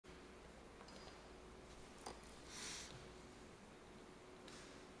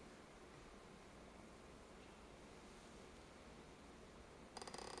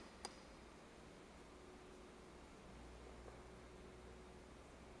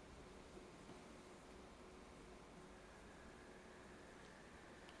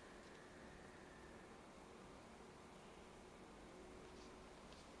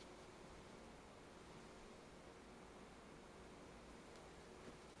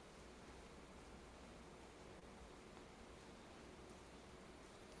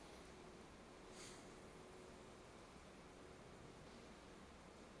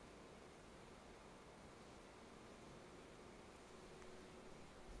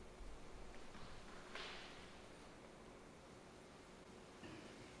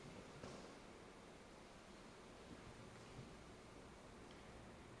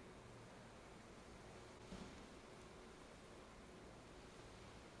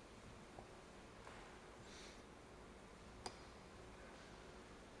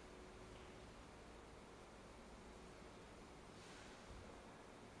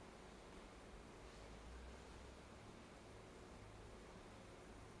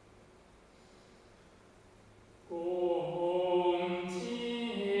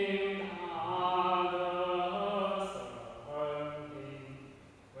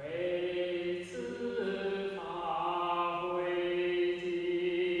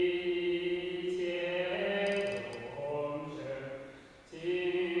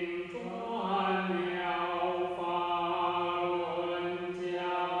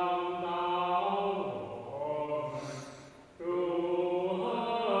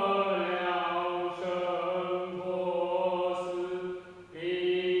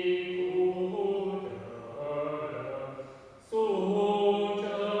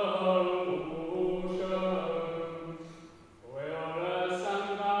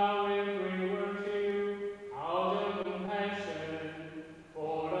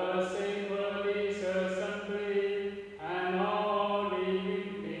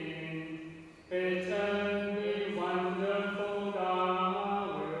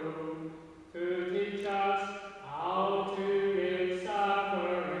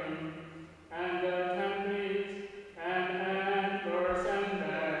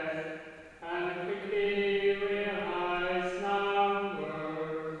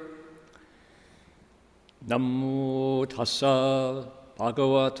Namo tassa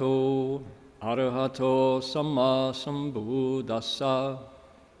bhagavato arahato samma sambuddhassa.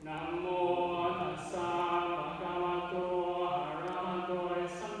 Namo tassa bhagavato arahato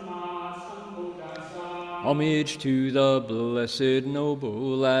samma sambuddhassa. Homage to the blessed,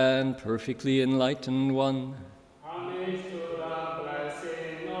 noble, and perfectly enlightened one. Homage to the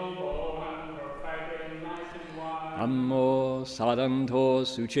blessed, noble, and perfectly enlightened one. Namo sadanto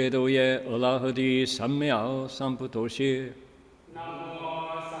suchedoye alahadi sammya samputoshi.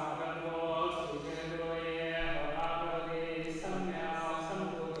 Namo sadanto suchedoye alahadi sammya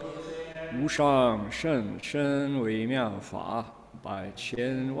sambuddhase. 无上甚深微妙法，百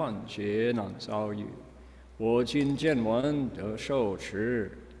千万劫难遭遇。我今见闻得受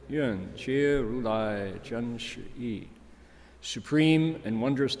持，愿解如来真实义。Supreme and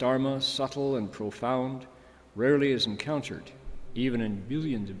wondrous Dharma, subtle and profound, rarely is encountered, even in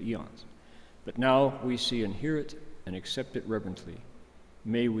billions of eons. But now we see and hear it and accept it reverently.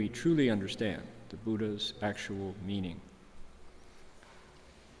 May we truly understand the Buddha's actual meaning.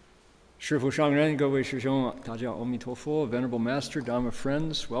 师父上人，各位师兄，大家阿弥陀佛. Venerable Master, Dharma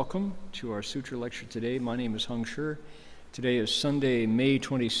friends, welcome to our Sutra lecture today. My name is Heng. Today is Sunday, May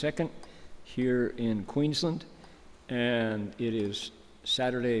 22nd, here in Queensland, and it is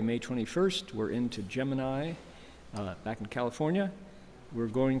Saturday, May 21st. We're into Gemini, back in California. We're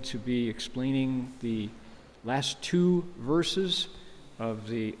going to be explaining the last two verses of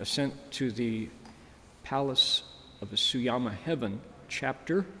the Ascent to the Palace of the Suyama Heaven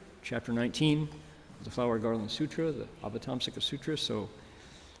chapter 19 of the Flower Garland Sutra, the Avatamsaka Sutra. So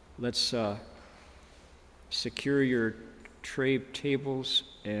let's secure your tray tables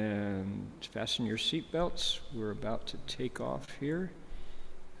and fasten your seat belts. We're about to take off here.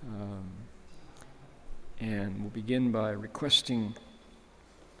 And we'll begin by requesting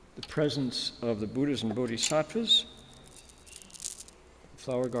the presence of the Buddhas and Bodhisattvas,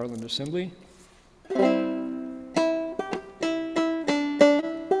 Flower Garland Assembly.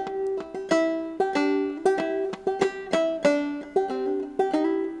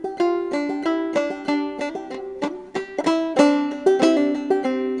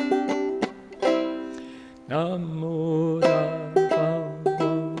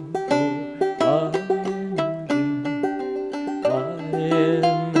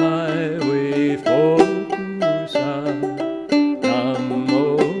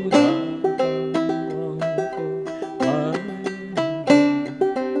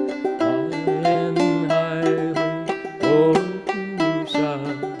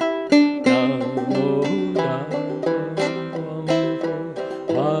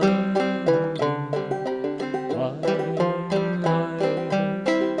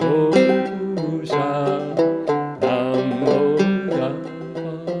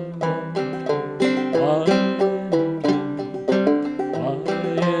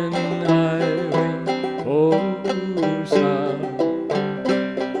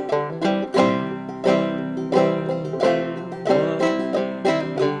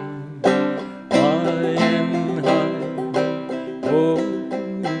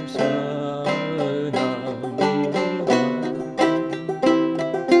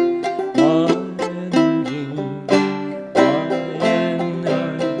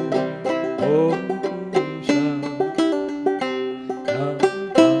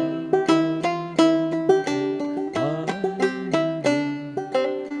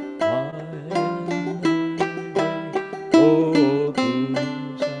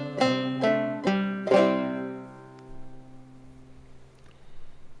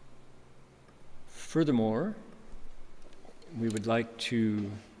 Furthermore, we would like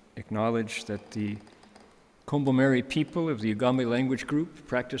to acknowledge that the Kombo-Meri people of the Ugambi language group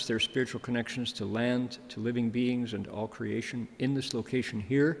practice their spiritual connections to land, to living beings, and all creation in this location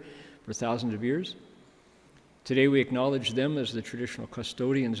here for thousands of years. Today we acknowledge them as the traditional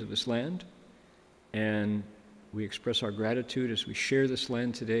custodians of this land, and we express our gratitude as we share this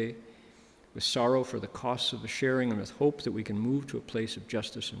land today with sorrow for the costs of the sharing and with hope that we can move to a place of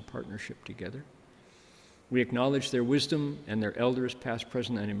justice and partnership together. We acknowledge their wisdom and their elders, past,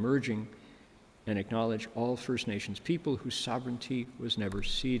 present, and emerging, and acknowledge all First Nations people whose sovereignty was never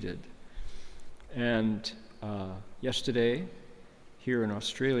ceded. And yesterday, here in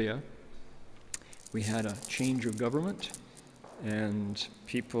Australia, we had a change of government, and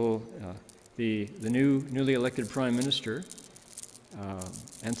people, the newly elected Prime Minister,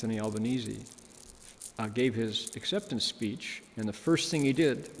 Anthony Albanese, gave his acceptance speech, and the first thing he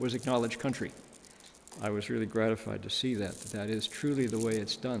did was acknowledge country. I was really gratified to see that is truly the way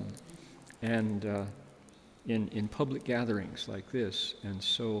it's done, and in public gatherings like this, and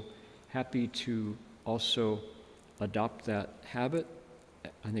so happy to also adopt that habit.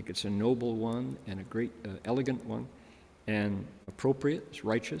 I think it's a noble one and a great, elegant one, and appropriate, it's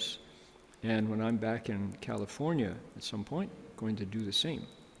righteous. And when I'm back in California at some point, I'm going to do the same.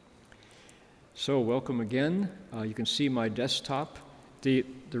 So welcome again. You can see my desktop. The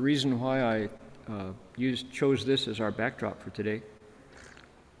reason why I chose this as our backdrop for today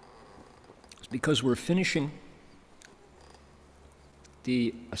is because we're finishing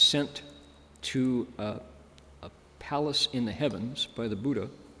the ascent to a palace in the heavens by the Buddha.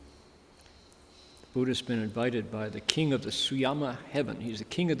 The Buddha's been invited by the king of the Suyama heaven. He's the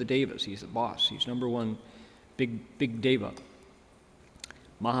king of the devas. He's the boss. He's number one big deva,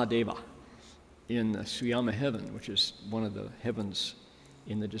 Mahadeva, in the Suyama heaven, which is one of the heavens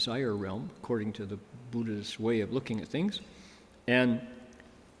in the desire realm, according to the Buddha's way of looking at things. And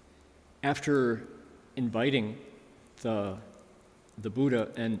after inviting the Buddha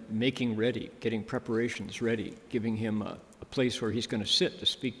and making ready, getting preparations ready, giving him a place where he's going to sit to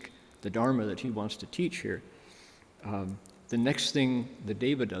speak the Dharma that he wants to teach here, the next thing the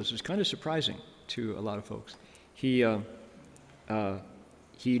Deva does is kind of surprising to a lot of folks. He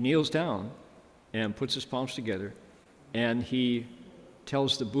kneels down and puts his palms together, and he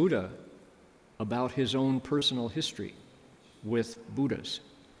tells the Buddha about his own personal history with Buddhas,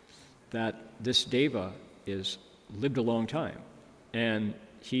 that this Deva is lived a long time, and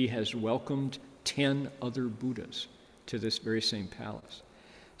he has welcomed 10 other Buddhas to this very same palace.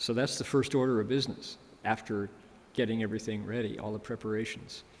 So that's the first order of business after getting everything ready, all the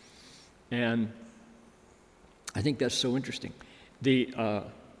preparations. And I think that's so interesting.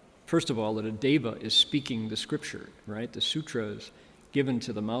 First of all, that a Deva is speaking the scripture, right? The Sutra is given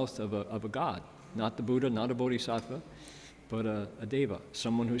to the mouth of a god, not the Buddha, not a Bodhisattva, but a Deva,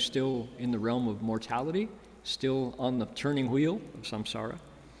 someone who's still in the realm of mortality, still on the turning wheel of samsara,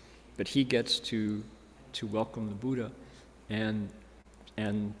 but he gets to welcome the Buddha, and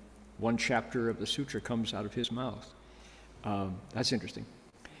one chapter of the sutra comes out of his mouth. That's interesting.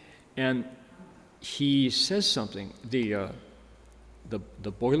 And he says something, the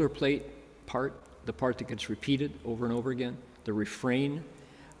boilerplate part, the part that gets repeated over and over again, the refrain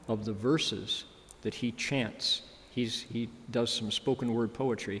of the verses that he chants. He does some spoken word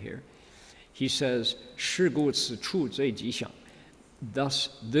poetry here. He says, 是故此处最吉祥. Thus,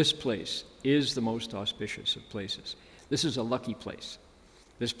 this place is the most auspicious of places. This is a lucky place.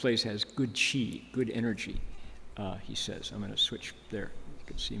 This place has good chi, good energy, he says. I'm going to switch there. You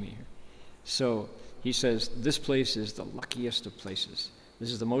can see me here. So he says, this place is the luckiest of places.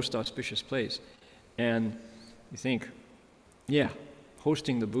 This is the most auspicious place. And you think, yeah,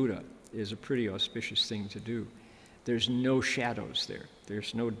 hosting the Buddha is a pretty auspicious thing to do. There's no shadows there.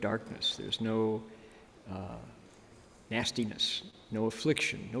 There's no darkness. There's no nastiness, no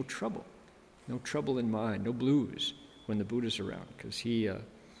affliction, no trouble in mind, no blues when the Buddha's around, because he,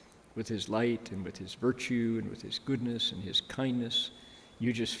 with his light and with his virtue and with his goodness and his kindness,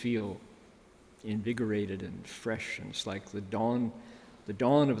 you just feel invigorated and fresh, and it's like the dawn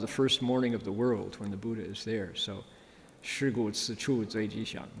of the first morning of the world when the Buddha is there. So, 是故此处最吉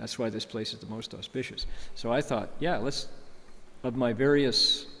祥. That's why this place is the most auspicious. So I thought, yeah, of my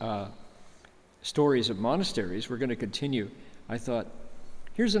various stories of monasteries, we're going to continue. I thought,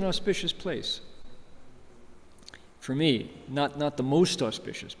 here's an auspicious place. For me, not the most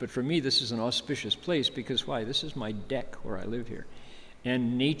auspicious, but for me this is an auspicious place because why? This is my deck where I live here.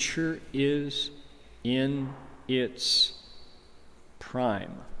 And nature is in its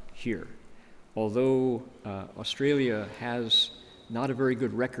prime here. Although Australia has not a very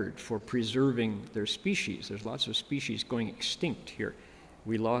good record for preserving their species, there's lots of species going extinct here.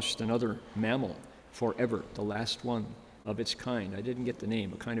 We lost another mammal forever, the last one of its kind. I didn't get the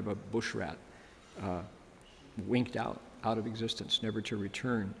name, a kind of a bush rat, winked out of existence, never to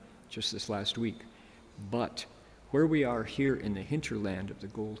return just this last week. But where we are here in the hinterland of the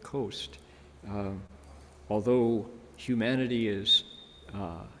Gold Coast, although humanity is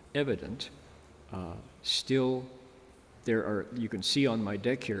evident, still there are, you can see on my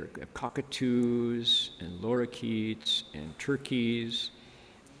deck here, cockatoos and lorikeets and turkeys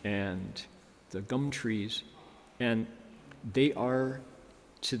and the gum trees, and they are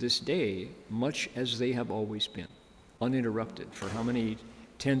to this day much as they have always been, uninterrupted. For how many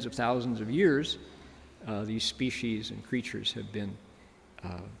tens of thousands of years these species and creatures have been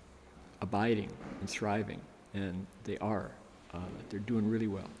abiding and thriving, and they're doing really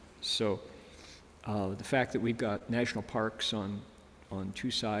well. So the fact that we've got national parks on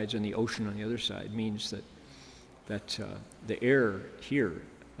two sides and the ocean on the other side means that the air here,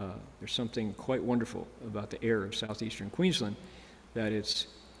 there's something quite wonderful about the air of southeastern Queensland, that it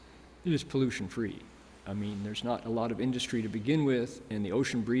is pollution-free. I mean, there's not a lot of industry to begin with, and the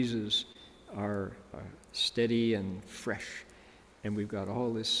ocean breezes are steady and fresh, and we've got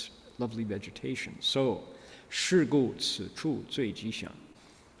all this lovely vegetation. So, 是故此处最吉祥.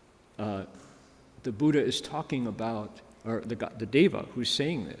 The Buddha is talking about, or the Deva who's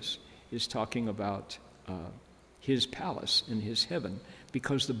saying this is talking about his palace in his heaven,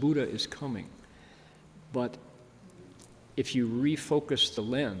 because the Buddha is coming. But if you refocus the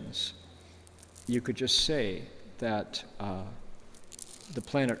lens, you could just say that the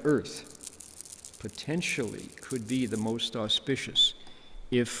planet Earth potentially could be the most auspicious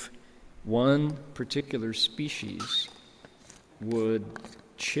if one particular species would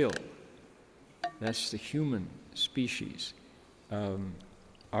chill. That's the human species.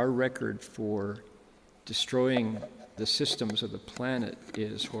 Our record for destroying the systems of the planet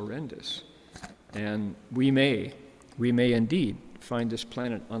is horrendous. And we may indeed find this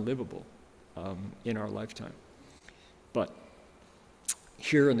planet unlivable in our lifetime. But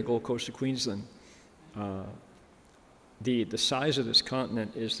here in the Gold Coast of Queensland, the size of this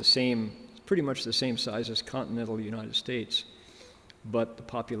continent is the same, pretty much the same size as continental United States. But the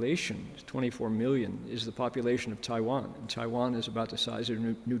population, 24 million, is the population of Taiwan. And Taiwan is about the size of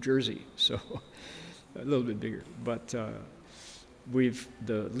New Jersey, so a little bit bigger. But we've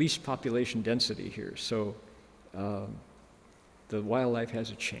the least population density here, so the wildlife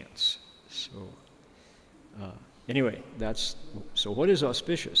has a chance. So anyway, so what is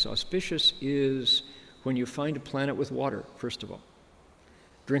auspicious? Auspicious is when you find a planet with water, first of all.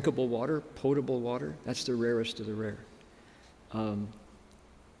 Drinkable water, potable water, that's the rarest of the rare.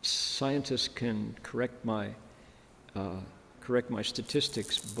 Scientists can correct my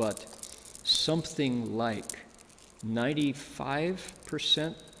statistics, but something like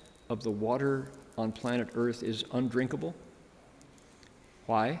 95% of the water on planet Earth is undrinkable.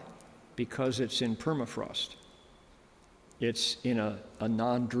 Why? Because it's in permafrost. It's in a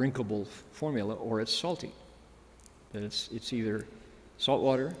non-drinkable formula, or it's salty. It's either salt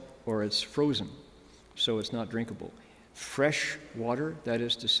water or it's frozen, so it's not drinkable. Fresh water, that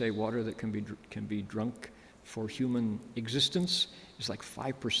is to say water that can be drunk for human existence, is like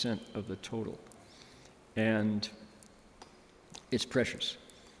 5% of the total. And it's precious.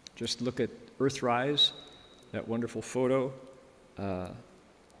 Just look at Earthrise, that wonderful photo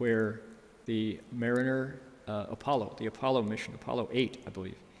where the mariner Apollo, the Apollo mission, Apollo 8, I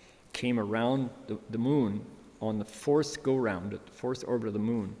believe, came around the moon on the fourth go-round, at the fourth orbit of the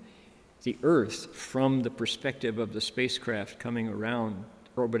moon. The Earth, from the perspective of the spacecraft coming around,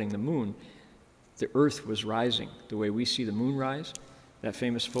 orbiting the moon, the Earth was rising the way we see the moon rise. That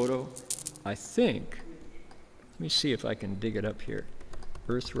famous photo, I think, let me see if I can dig it up here.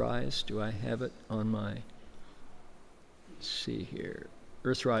 Earthrise, do I have it on my, let's see here.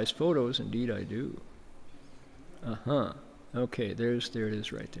 Earthrise photos, indeed I do. Okay, there it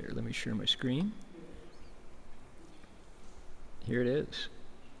is right there. Let me share my screen. Here it is.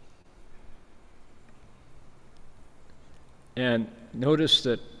 And notice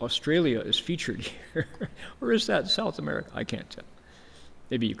that Australia is featured here. Or is that South America? I can't tell.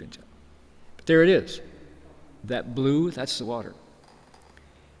 Maybe you can tell. But there it is. That blue, that's the water.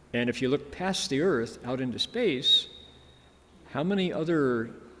 And if you look past the Earth out into space, how many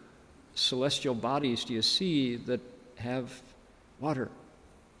other celestial bodies do you see that have water?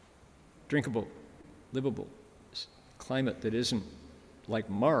 Drinkable, livable, climate that isn't like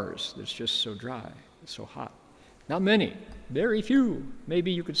Mars, that's just so dry, it's so hot. Not many, very few.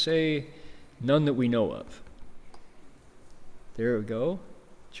 Maybe you could say none that we know of. There we go.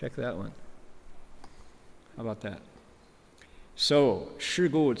 Check that one. How about that? So, 是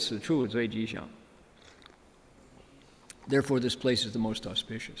故此处最吉祥. Therefore, this place is the most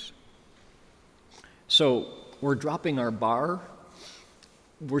auspicious. So, we're dropping our bar.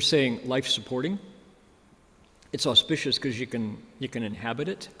 We're saying life-supporting. It's auspicious because you can inhabit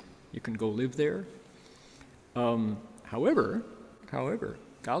it. You can go live there. However,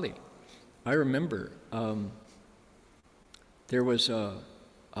 golly, I remember there was the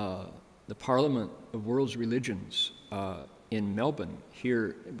Parliament of World's Religions in Melbourne.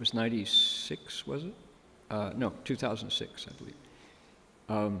 Here, it was 96, was it? No, 2006, I believe.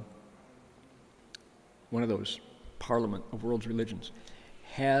 One of those Parliament of World's Religions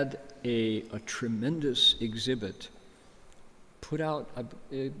had a tremendous exhibit put out,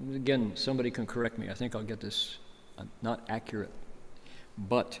 again, somebody can correct me, I think I'll get this not accurate,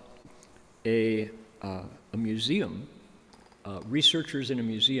 but a museum, researchers in a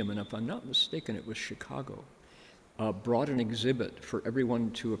museum, and if I'm not mistaken, it was Chicago, brought an exhibit for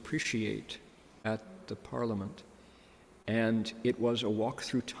everyone to appreciate at the Parliament, and it was a walk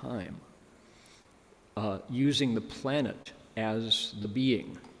through time. using the planet as the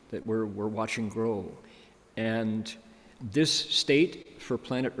being that we're watching grow. And this state for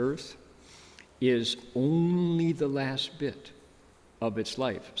planet Earth is only the last bit of its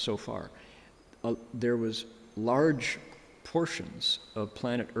life so far. There was large portions of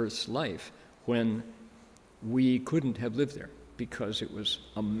planet Earth's life when we couldn't have lived there because it was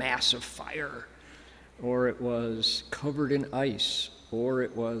a mass of fire, or it was covered in ice, or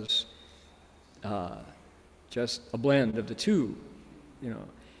it was just a blend of the two, you know.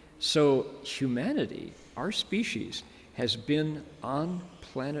 So humanity, our species, has been on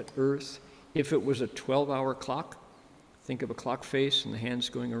planet Earth. If it was a 12-hour clock, think of a clock face and the hands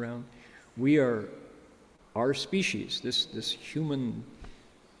going around. We are, our species, this human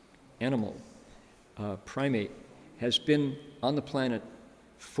animal, primate, has been on the planet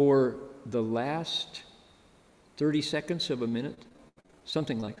for the last 30 seconds of a minute,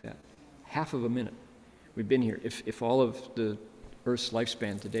 something like that, half of a minute. We've been here, if all of the Earth's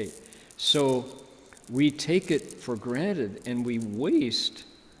lifespan to date. So we take it for granted and we waste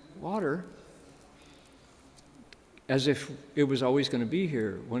water as if it was always going to be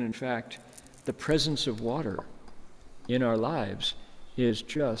here, when in fact the presence of water in our lives is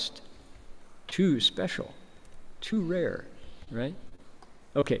just too special, too rare, right?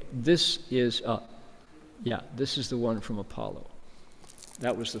 Okay, this is this is the one from Apollo.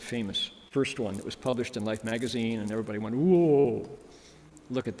 That was the famous first one that was published in Life magazine, and everybody went, whoa,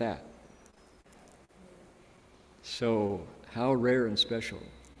 look at that. So how rare and special,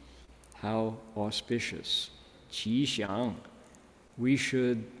 how auspicious, 吉祥. We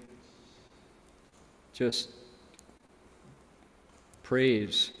should just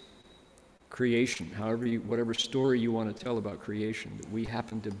praise creation, whatever story you want to tell about creation, that we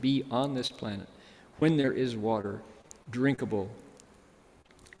happen to be on this planet when there is water, drinkable,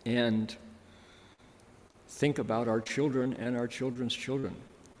 and think about our children and our children's children.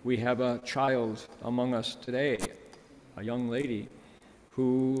 We have a child among us today, a young lady,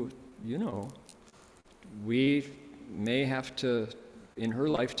 who, you know, we may have to, in her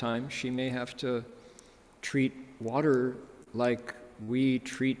lifetime, she may have to treat water like we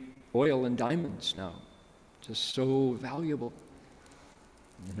treat oil and diamonds now. Just so valuable,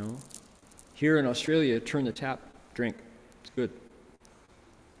 you know. Here in Australia, turn the tap, drink. It's good.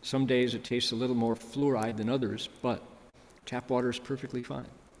 Some days it tastes a little more fluoride than others, but tap water is perfectly fine.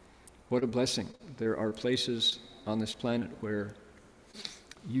 What a blessing. There are places on this planet where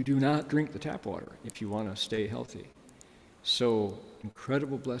you do not drink the tap water if you want to stay healthy. So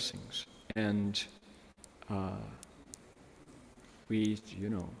incredible blessings. And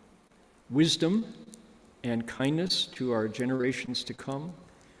wisdom and kindness to our generations to come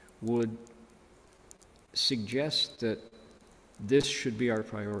would suggest that this should be our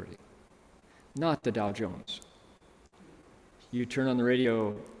priority, not the Dow Jones. You turn on the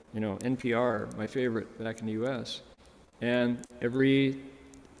radio, NPR, my favorite back in the US, and every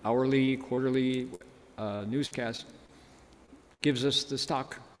hourly, quarterly newscast gives us the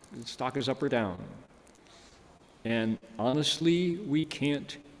stock. The stock is up or down. And honestly, we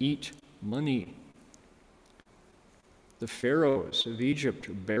can't eat money. The pharaohs of Egypt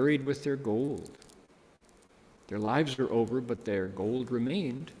are buried with their gold. Their lives are over, but their gold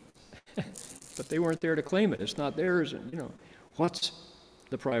remained. But they weren't there to claim it. It's not theirs. And, what's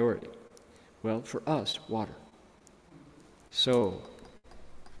the priority? Well, for us, water. So,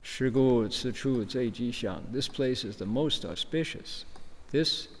 是故此处最吉祥. This place is the most auspicious.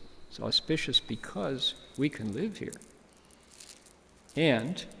 This is auspicious because we can live here.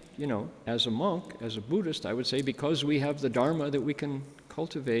 And, as a monk, as a Buddhist, I would say because we have the Dharma that we can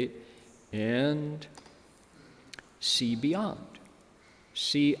cultivate and see beyond.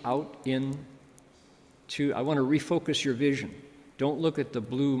 See out into, I want to refocus your vision. Don't look at the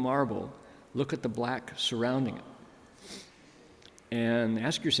blue marble, look at the black surrounding it. And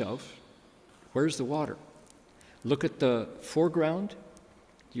ask yourself, where's the water? Look at the foreground.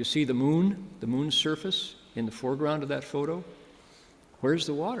 Do you see the moon's surface in the foreground of that photo? Where's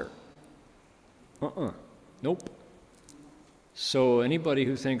the water? Nope. So anybody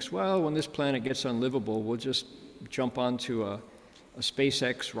who thinks, well, when this planet gets unlivable, we'll just jump onto a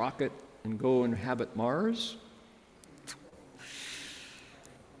SpaceX rocket and go inhabit Mars?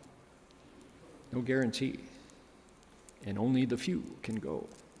 No guarantee. And only the few can go.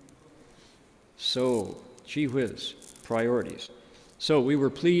 So, gee whiz, priorities. So we were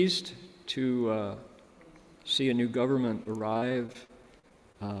pleased to see a new government arrive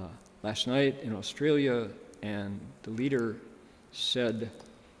last night in Australia, and the leader said,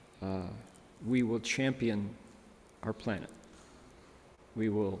 we will champion our planet. We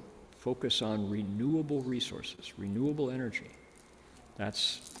will Focus on renewable resources, renewable energy.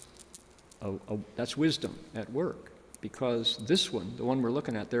 That's wisdom at work, because this one, the one we're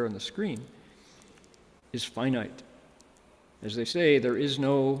looking at there on the screen, is finite. As they say, there is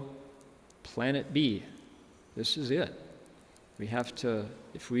no planet B. This is it. We have to,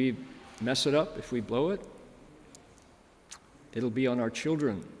 if we mess it up, if we blow it, it'll be on our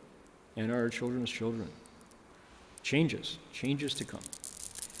children and our children's children. Changes to come.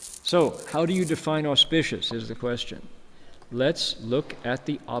 So, how do you define auspicious is the question. Let's look at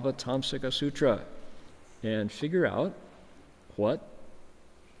the Avatamsaka Sutra and figure out what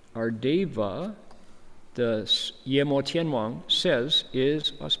our Deva, the Yemo Tianwang, says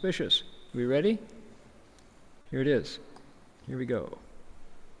is auspicious. Are we ready? Here it is. Here we go.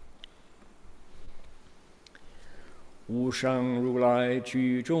 无上如来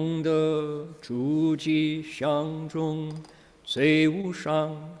居中的诸吉祥中最无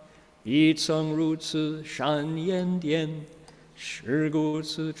上，一曾如此善言典，是故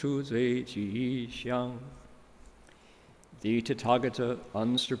此处最吉祥。The Tathagata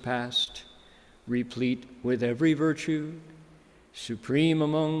unsurpassed, replete with every virtue, supreme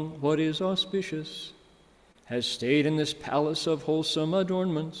among what is auspicious, has stayed in this palace of wholesome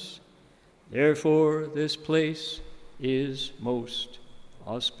adornments. Therefore, this place is most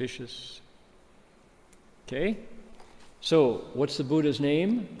auspicious. Okay? So, what's the Buddha's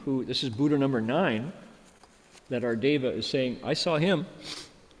name? This is Buddha number 9, that our Deva is saying, I saw him.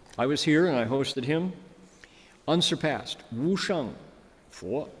 I was here and I hosted him. Unsurpassed. Wu Sheng,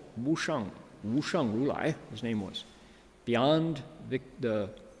 Fo, Wu Sheng Ru Lai, his name was. Beyond the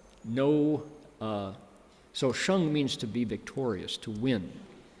no, so Sheng means to be victorious, to win.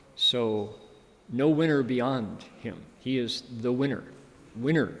 So, no winner beyond him. He is the winner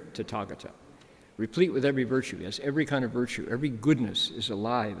Tathagata. Replete with every virtue. He has every kind of virtue. Every goodness is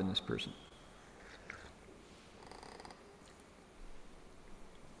alive in this person.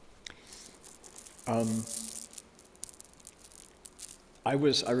 I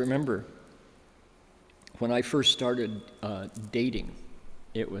remember when I first started dating,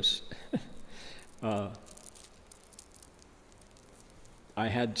 it was, I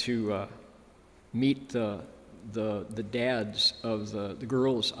had to meet the dads of the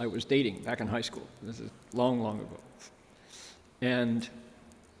girls I was dating back in high school. This is long, long ago. And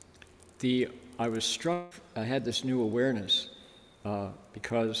I was struck, I had this new awareness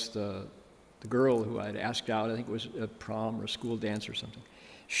because the girl who I had asked out, I think it was a prom or a school dance or something,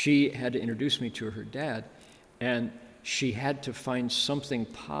 she had to introduce me to her dad, and she had to find something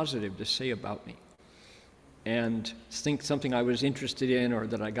positive to say about me. And think something I was interested in, or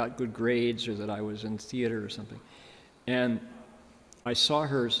that I got good grades, or that I was in theater or something. And I saw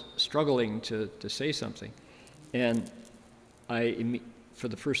her struggling to say something. And for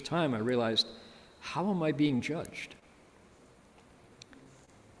the first time, I realized, how am I being judged?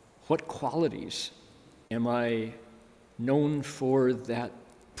 What qualities am I known for that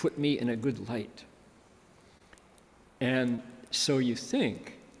put me in a good light? And so you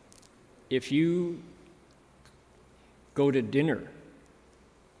think, if you go to dinner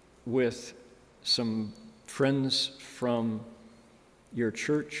with some friends from your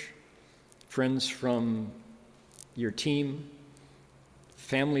church, friends from your team,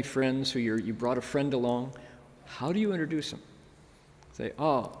 family friends who you brought a friend along, how do you introduce them? Say,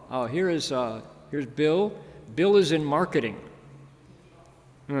 oh, here's Bill. Bill is in marketing.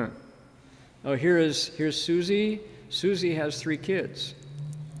 Oh, here's Susie. Susie has 3 kids.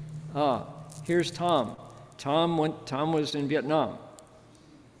 Here's Tom. Tom was in Vietnam.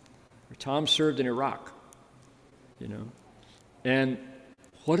 Or Tom served in Iraq. You know, and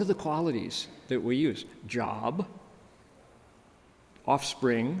what are the qualities that we use? Job,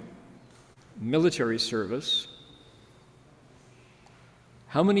 offspring, military service.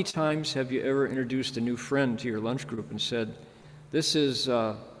 How many times have you ever introduced a new friend to your lunch group and said, this is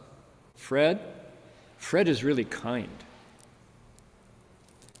Fred? Fred is really kind.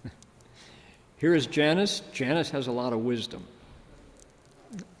 Here is Janice. Janice has a lot of wisdom.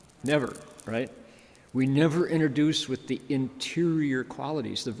 Never, right? We never introduce with the interior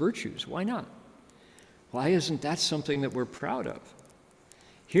qualities, the virtues. Why not? Why isn't that something that we're proud of?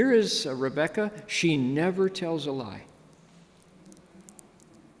 Here is Rebecca. She never tells a lie.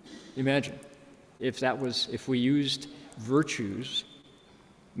 Imagine if we used virtues,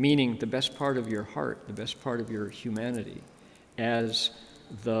 meaning the best part of your heart, the best part of your humanity, as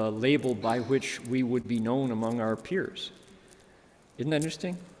the label by which we would be known among our peers. Isn't that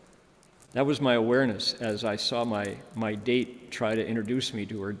interesting? That was my awareness as I saw my date try to introduce me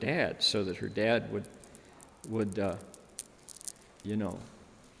to her dad, so that her dad would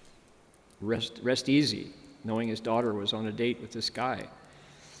rest easy, knowing his daughter was on a date with this guy.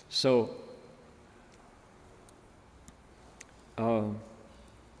 So,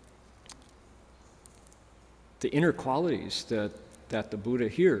 the inner qualities that the Buddha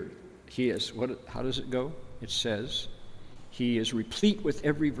here, he is, how does it go? It says, he is replete with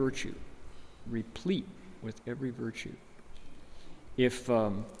every virtue. Replete with every virtue. If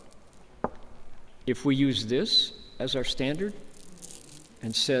we use this as our standard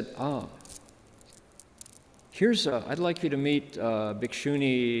and said, I'd like you to meet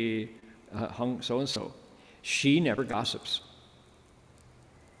Bhikshuni Heng so-and-so. She never gossips.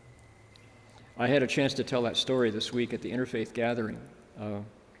 I had a chance to tell that story this week at the Interfaith Gathering. I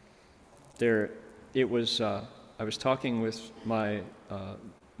was talking with my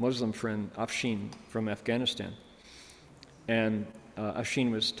Muslim friend Afshin from Afghanistan, and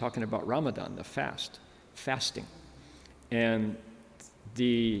Afshin was talking about Ramadan, the fasting. And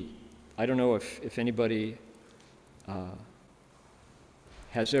I don't know if anybody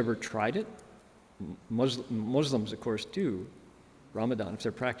has ever tried it. Muslims, of course, do Ramadan if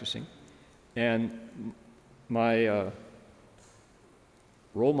they're practicing. And my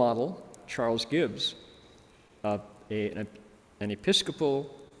role model, Charles Gibbs, an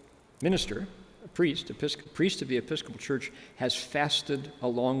Episcopal minister, a priest of the Episcopal Church, has fasted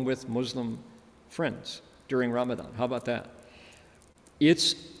along with Muslim friends during Ramadan. How about that?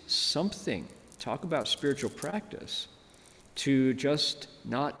 It's something, talk about spiritual practice, to just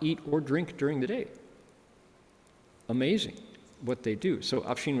not eat or drink during the day. Amazing what they do. So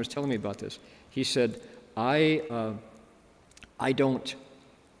Afshin was telling me about this. He said, I don't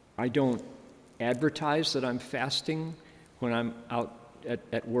advertise that I'm fasting when I'm out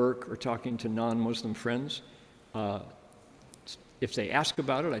at work or talking to non-Muslim friends. If they ask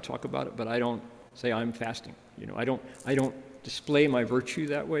about it, I talk about it, but I don't say I'm fasting. I don't display my virtue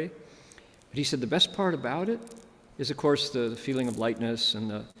that way. But he said the best part about it is, of course, the feeling of lightness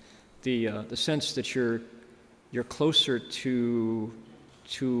and the sense that you're closer to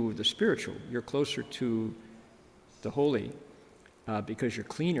the spiritual. You're closer to the holy because you're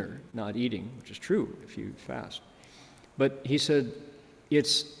cleaner not eating, which is true if you fast. But he said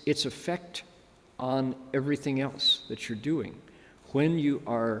its effect on everything else that you're doing. When you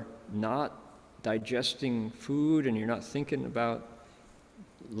are not digesting food and you're not thinking about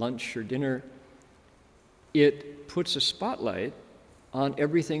lunch or dinner, it puts a spotlight on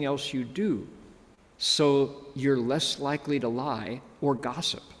everything else you do. So you're less likely to lie or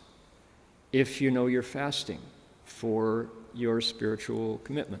gossip if you know you're fasting for your spiritual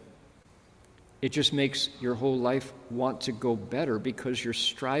commitment. It just makes your whole life want to go better because you're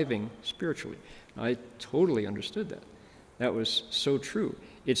striving spiritually. I totally understood that. That was so true.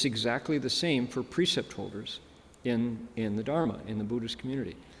 It's exactly the same for precept holders in the Dharma, in the Buddhist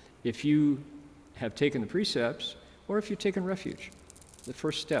community. If you have taken the precepts, or if you've taken refuge, the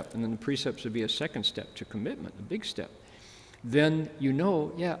first step, and then the precepts would be a second step to commitment, a big step, then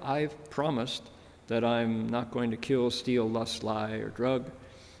yeah, I've promised that I'm not going to kill, steal, lust, lie, or drug.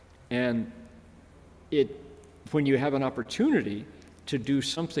 And when you have an opportunity to do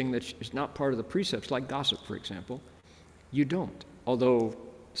something that is not part of the precepts, like gossip, for example, you don't. Although,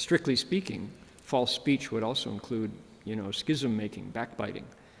 strictly speaking, false speech would also include, schism-making, backbiting,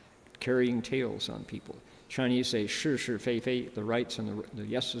 carrying tales on people. Chinese say, shi, shi, fei, fei, the rights and the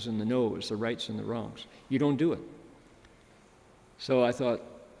yeses and the no's, the rights and the wrongs. You don't do it. So I thought,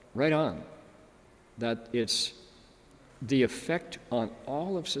 right on, that it's the effect on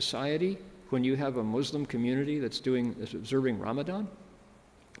all of society when you have a Muslim community that's observing Ramadan,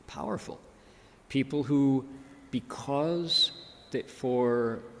 powerful. People who, because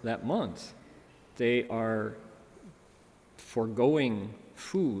for that month, they are foregoing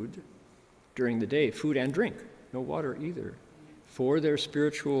food during the day, food and drink, no water either, for their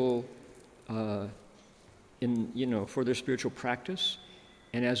spiritual, for their spiritual practice,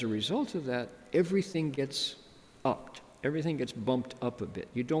 and as a result of that, everything gets upped, everything gets bumped up a bit.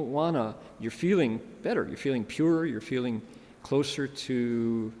 You don't wanna. You're feeling better. You're feeling purer. You're feeling closer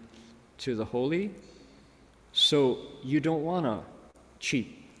to the holy. So you don't wanna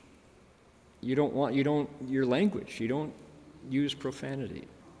cheat. Your language. You don't use profanity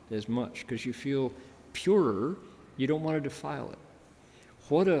as much because you feel purer. You don't want to defile it.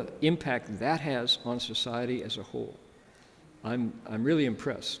 What an impact that has on society as a whole. I'm really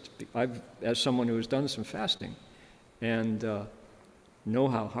impressed. As someone who has done some fasting and know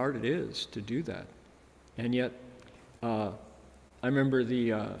how hard it is to do that. And yet, I remember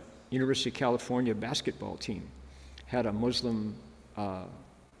the University of California basketball team had a Muslim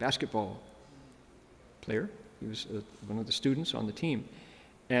basketball player. He was one of the students on the team.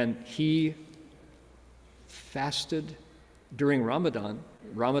 And he fasted during Ramadan.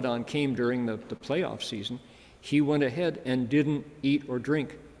 Ramadan came during the playoff season. He went ahead and didn't eat or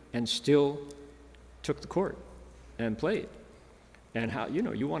drink and still took the court and played. And how,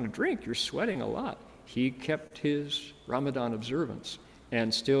 you want to drink, you're sweating a lot. He kept his Ramadan observance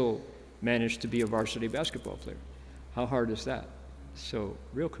and still managed to be a varsity basketball player. How hard is that? So,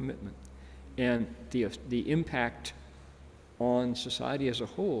 real commitment. And the impact on society as a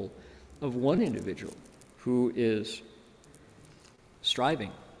whole of one individual who is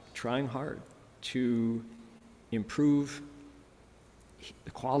striving, trying hard to improve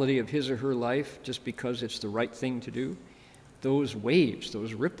the quality of his or her life just because it's the right thing to do, those waves,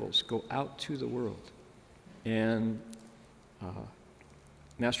 those ripples go out to the world. And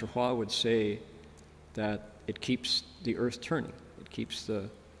Master Hua would say that it keeps the earth turning. It keeps the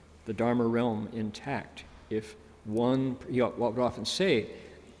Dharma realm intact. If one, he would often say,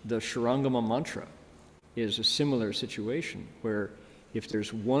 the Shurangama mantra is a similar situation where if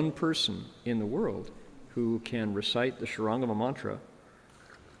there's one person in the world who can recite the Shurangama mantra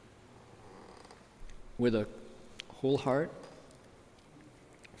with a whole heart,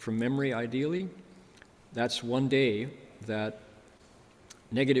 from memory ideally, that's one day that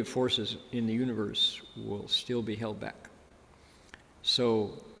negative forces in the universe will still be held back.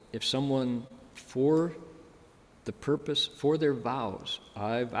 So if someone, for the purpose, for their vows,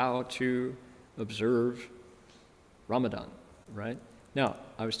 I vow to observe Ramadan, right? Now,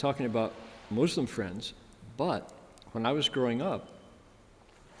 I was talking about Muslim friends, but when I was growing up,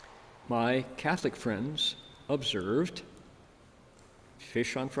 my Catholic friends observed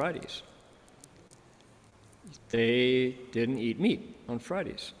fish on Fridays. They didn't eat meat on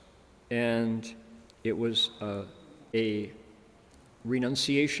Fridays. And it was a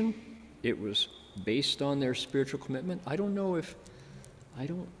renunciation. It was based on their spiritual commitment. I don't know if,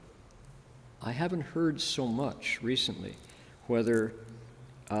 I haven't heard so much recently whether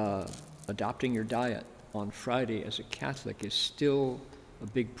adopting your diet on Friday as a Catholic is still a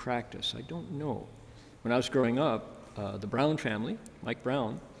big practice. I don't know. When I was growing up, the Brown family, Mike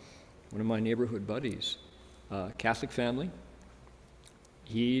Brown, one of my neighborhood buddies, Catholic family,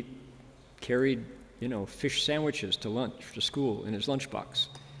 he carried, fish sandwiches to lunch, to school in his lunchbox.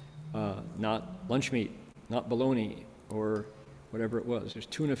 Not lunch meat, not bologna, or whatever it was. There's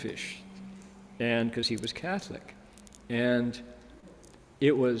tuna fish. And because he was Catholic. And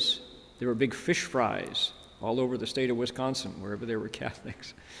there were big fish fries all over the state of Wisconsin, wherever there were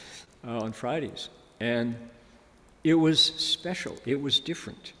Catholics, on Fridays. And it was special. It was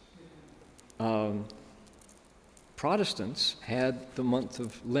different. Protestants had the month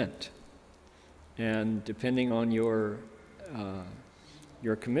of Lent. And depending on your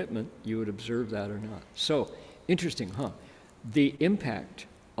commitment, you would observe that or not. So, interesting, huh? The impact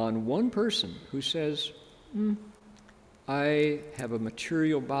on one person who says, I have a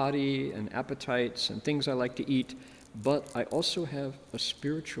material body and appetites and things I like to eat, but I also have a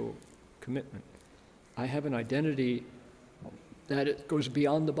spiritual commitment. I have an identity that it goes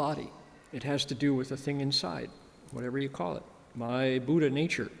beyond the body. It has to do with the thing inside, whatever you call it, my Buddha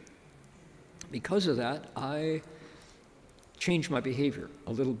nature. Because of that, I change my behavior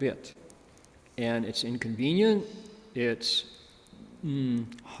a little bit. And it's inconvenient, it's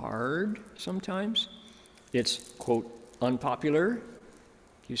hard sometimes, it's, quote, unpopular.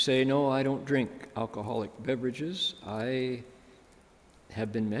 You say, no, I don't drink alcoholic beverages. I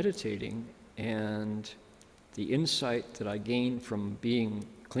have been meditating, and the insight that I gain from being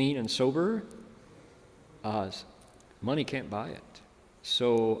clean and sober, money can't buy it.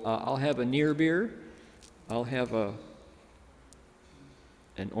 So I'll have a near beer, I'll have an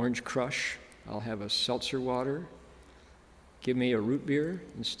orange crush, I'll have a seltzer water, give me a root beer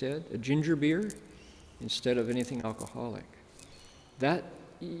instead, a ginger beer, instead of anything alcoholic. That,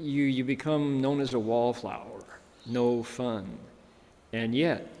 you become known as a wallflower, no fun. And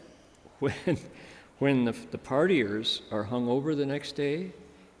yet, when the partiers are hung over the next day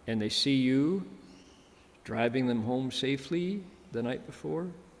and they see you driving them home safely the night before,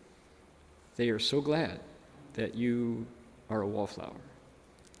 they are so glad that you are a wallflower.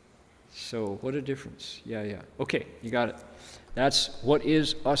 So what a difference. Yeah. Okay, you got it. That's what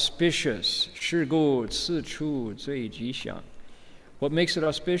is auspicious. 是故此处最吉祥. What makes it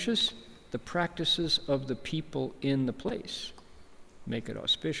auspicious? The practices of the people in the place make it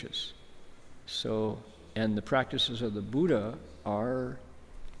auspicious. So, and the practices of the Buddha are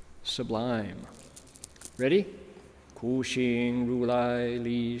sublime. Ready? 苦行如来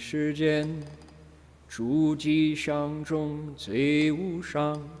历世间，诸吉祥中最无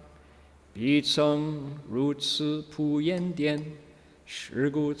上。彼曾如此普贤殿，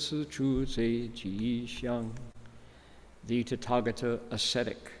 shigu tsu chu zei ji xiang. The Tathagata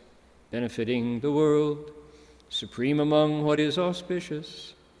ascetic, benefiting the world, supreme among what is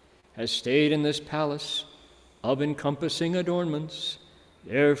auspicious, has stayed in this palace of encompassing adornments.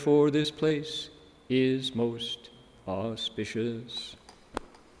 Therefore this place is most auspicious.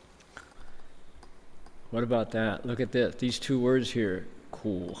 What about that? Look at this. These two words here,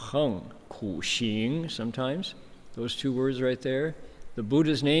 ku heng, ku xing, sometimes. Those two words right there. The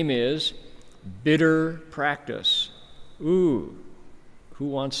Buddha's name is bitter practice. Ooh, who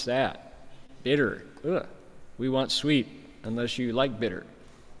wants that? Bitter. Ugh. We want sweet, unless you like bitter.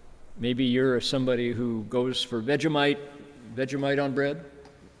 Maybe you're somebody who goes for Vegemite on bread?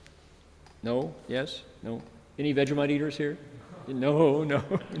 No? Yes? No? Any Vegemite eaters here? No, no,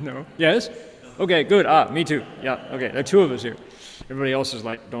 no. Yes? Okay, good. Me too. Yeah, okay. There are two of us here. Everybody else is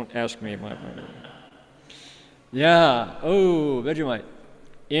like, don't ask me. Yeah, oh, Vegemite.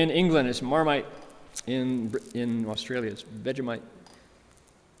 In England, it's Marmite. In Australia, it's Vegemite.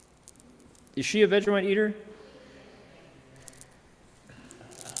 Is she a Vegemite eater?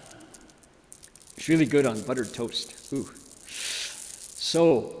 It's really good on buttered toast. Ooh.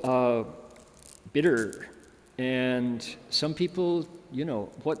 So, bitter. And some people, you know,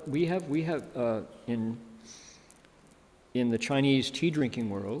 what we have in the Chinese tea drinking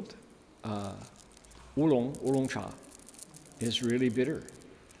world, oolong cha is really bitter.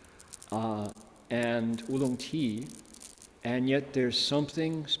 And oolong tea, and yet there's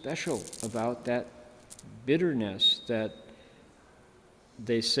something special about that bitterness that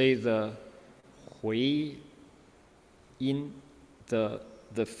they say the hui in the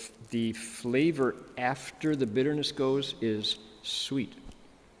flavor after the bitterness goes is sweet.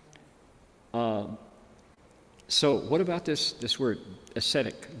 So what about this word,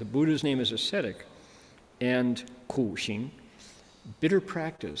 ascetic? The Buddha's name is ascetic, and ku xing, bitter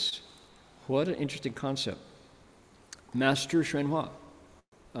practice. What an interesting concept. Master Xuanhua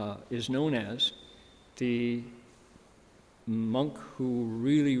is known as the monk who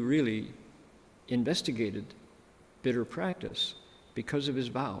really, really investigated bitter practice because of his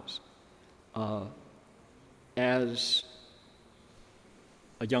vows. As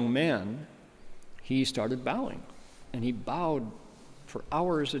a young man, he started bowing, and he bowed for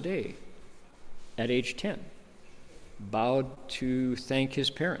hours a day at age 10. Bowed to thank his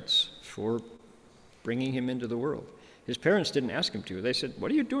parents for bringing him into the world. His parents didn't ask him to. They said,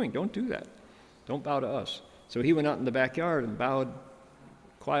 "What are you doing? Don't do that. Don't bow to us." So he went out in the backyard and bowed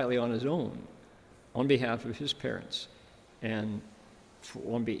quietly on his own on behalf of his parents. And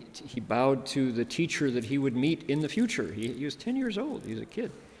he bowed to the teacher that he would meet in the future. He was 10 years old. He was a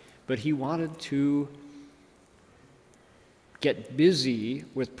kid. But he wanted to get busy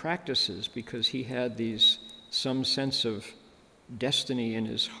with practices because he had some sense of destiny in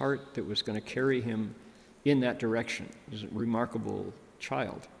his heart that was going to carry him in that direction. He was a remarkable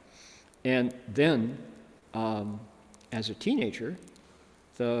child. And then, as a teenager,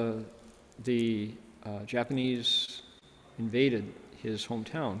 the Japanese invaded his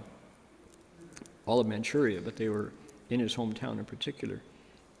hometown, all of Manchuria, but they were in his hometown in particular.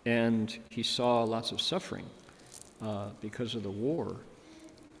 And he saw lots of suffering because of the war.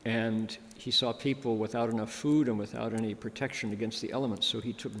 And he saw people without enough food and without any protection against the elements. So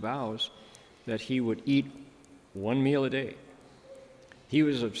he took vows that he would eat one meal a day. He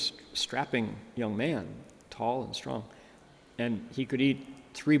was a strapping young man, tall and strong. And he could eat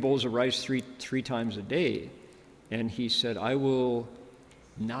 3 bowls of rice three times a day. And he said, "I will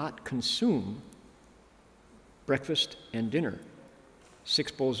not consume breakfast and dinner,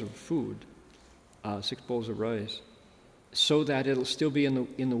 6 bowls of food, 6 bowls of rice, so that it'll still be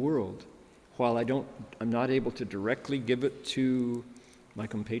in the world. While I'm not able to directly give it to my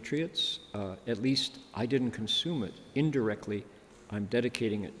compatriots, at least I didn't consume it. Indirectly, I'm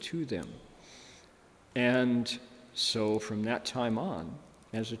dedicating it to them." And so from that time on,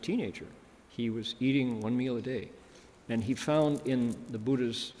 as a teenager, he was eating 1 meal a day. And he found in the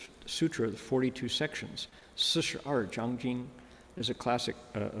Buddha's Sutra, the 42 sections, 42 Zhangjing, there's a classic,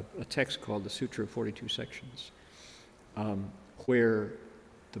 a text called the Sutra of 42 Sections, where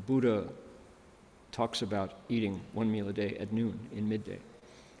the Buddha talks about eating 1 meal a day at noon, in midday.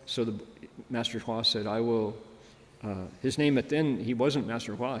 So the Master Hua said, "I will," his name at then, he wasn't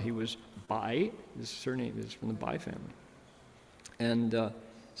Master Hua, he was Bai, his surname is from the Bai family. And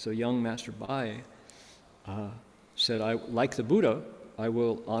so young Master Bai said, like the Buddha, I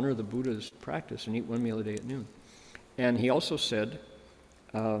will honor the Buddha's practice and eat 1 meal a day at noon. And he also said,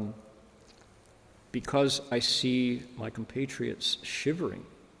 because I see my compatriots shivering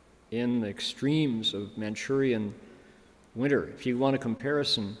in the extremes of Manchurian winter. If you want a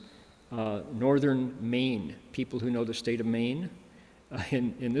comparison, northern Maine, people who know the state of Maine,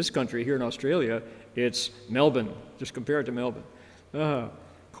 in this country, here in Australia, it's Melbourne. Just compare it to Melbourne.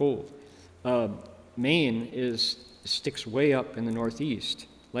 Cold. Maine sticks way up in the northeast,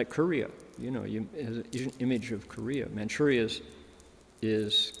 like Korea. You know, has an image of Korea. Manchuria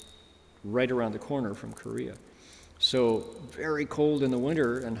is right around the corner from Korea. So very cold in the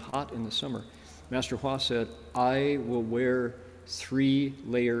winter and hot in the summer. Master Hua said, I will wear 3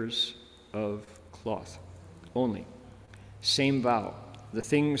 layers of cloth only. Same vow. The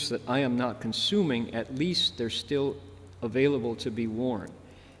things that I am not consuming, at least they're still available to be worn.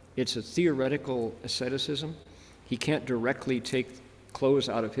 It's a theoretical asceticism. He can't directly take clothes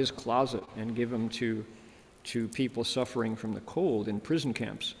out of his closet and give them to people suffering from the cold in prison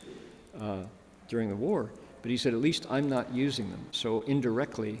camps during the war. But he said, at least I'm not using them. So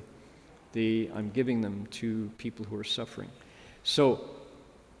indirectly, I'm giving them to people who are suffering. So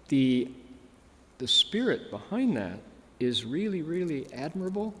the spirit behind that is really, really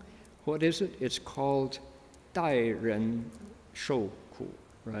admirable. What is it? It's called Dai Ren Shou Ku,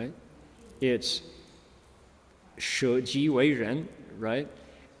 right? It's She Ji Wei Ren, right?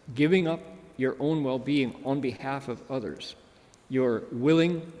 Giving up your own well-being on behalf of others. You're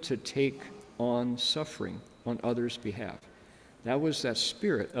willing to take on suffering on others' behalf. That was that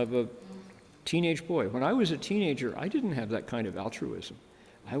spirit of a teenage boy. When I was a teenager, I didn't have that kind of altruism.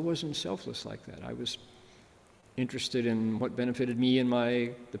 I wasn't selfless like that. I was interested in what benefited me and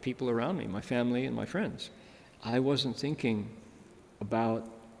the people around me, my family and my friends. I wasn't thinking about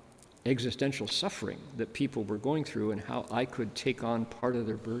existential suffering that people were going through and how I could take on part of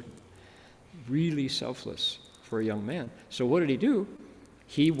their burden. Really selfless for a young man. So what did he do?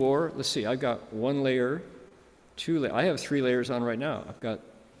 He wore, let's see, I've got 1 layer, 2 layers. I have 3 layers on right now. I've got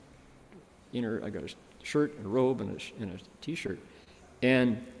I got a shirt, a robe, and a t-shirt.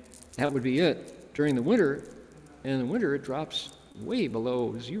 And that would be it. During the winter, and in the winter it drops way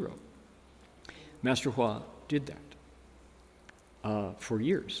below 0. Master Hua did that for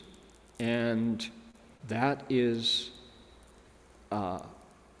years. And that is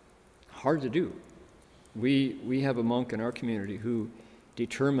hard to do. We have a monk in our community who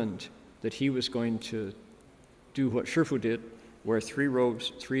determined that he was going to do what Shifu did, wear 3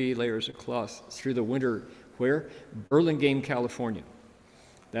 robes, 3 layers of cloth through the winter. Where? Burlingame, California.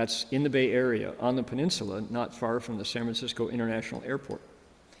 That's in the Bay Area, on the peninsula, not far from the San Francisco International Airport.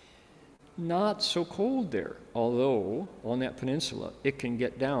 Not so cold there, although on that peninsula it can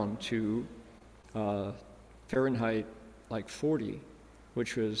get down to Fahrenheit like 40,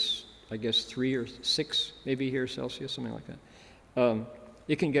 which was, I guess, 3 or 6 maybe here Celsius, something like that.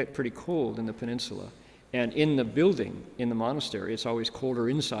 It can get pretty cold in the peninsula. And in the building, in the monastery, it's always colder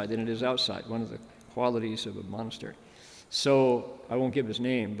inside than it is outside, one of the qualities of a monastery. So I won't give his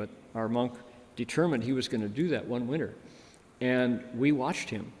name, but our monk determined he was going to do that one winter. And we watched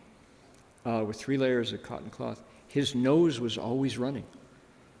him with 3 layers of cotton cloth. His nose was always running.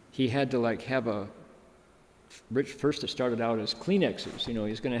 He had to have first it started out as Kleenexes. You know,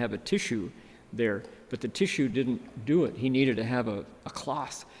 he's going to have a tissue there, but the tissue didn't do it. He needed to have a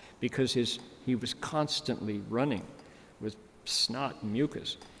cloth because he was constantly running with snot and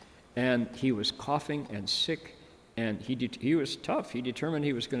mucus. And he was coughing and sick, and he was tough. He determined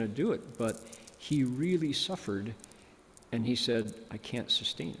he was going to do it, but he really suffered, and he said, I can't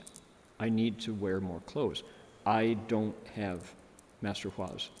sustain it. I need to wear more clothes. I don't have Master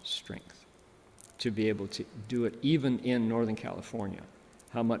Hua's strength to be able to do it even in Northern California.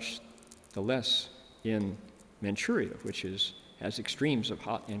 How much the less in Manchuria, which has extremes of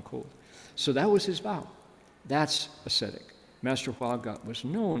hot and cold. So that was his vow. That's ascetic. Master Hua was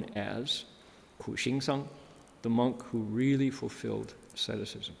known as Ku Xing Sang, the monk who really fulfilled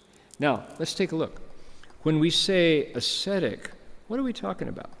asceticism. Now, let's take a look. When we say ascetic, what are we talking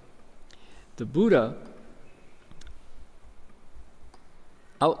about? The Buddha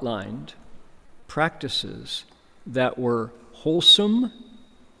outlined practices that were wholesome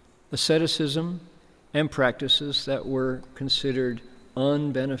asceticism and practices that were considered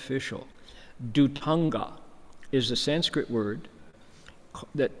unbeneficial. Dutanga is a Sanskrit word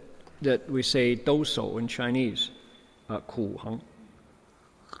that we say doso in Chinese, ku heng,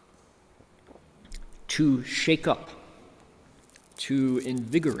 to shake up, to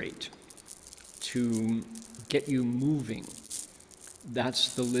invigorate, to get you moving.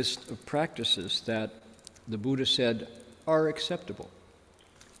 That's the list of practices that the Buddha said are acceptable.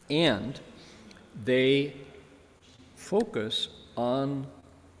 And they focus on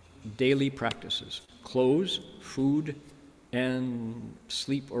daily practices: clothes, food, and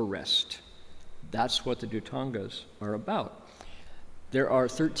sleep or rest. That's what the Dhutangas are about. There are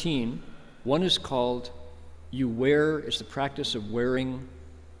 13. One is called, it's the practice of wearing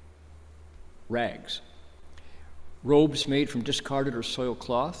rags. Robes made from discarded or soiled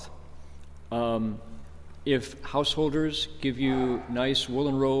cloth. If householders give you nice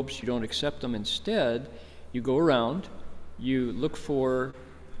woolen robes, you don't accept them. Instead, you go around, you look for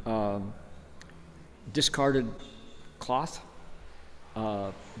discarded cloth.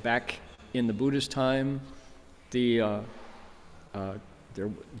 Back in the Buddha's time, there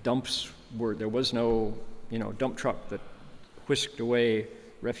was no dump truck that whisked away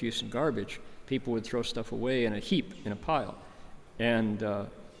refuse and garbage. People would throw stuff away in a heap, in a pile. And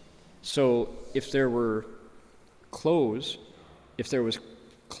so if there were clothes, if there was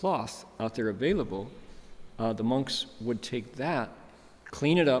cloth out there available, the monks would take that,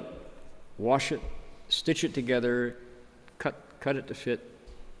 clean it up, wash it, stitch it together, cut it to fit,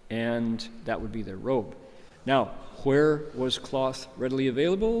 and that would be their robe. Now, where was cloth readily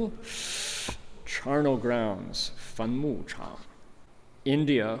available? Charnel grounds, Fanmu Chang.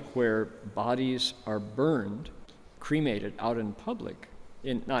 India, where bodies are burned, cremated out in public,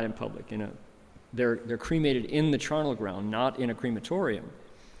 they're cremated in the charnel ground, not in a crematorium.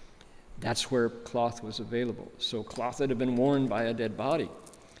 That's where cloth was available. So cloth that had been worn by a dead body.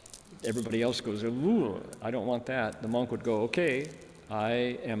 Everybody else goes, ooh, I don't want that. The monk would go, okay,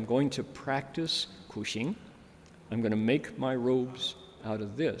 I am going to practice kuxing. I'm going to make my robes out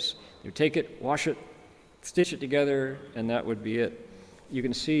of this. You take it, wash it, stitch it together, and that would be it. You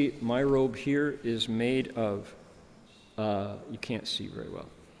can see my robe here is made of, you can't see very well.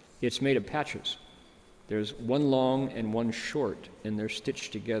 It's made of patches. There's one long and one short, and they're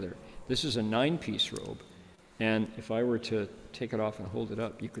stitched together. This is a 9-piece robe, and if I were to take it off and hold it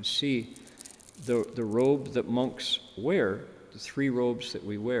up, you could see the robe that monks wear, the 3 robes that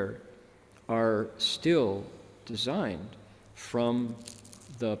we wear, are still designed from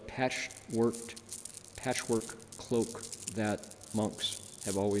the patchwork cloak that monks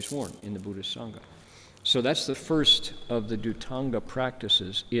have always worn in the Buddhist Sangha. So that's the first of the Dhutanga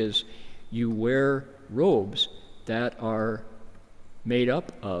practices, is you wear robes that are made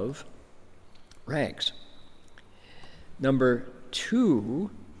up of rags. Number 2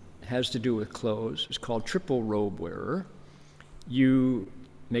 has to do with clothes. It's called triple robe wearer. You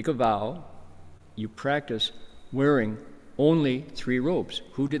make a vow, you practice wearing only 3 robes.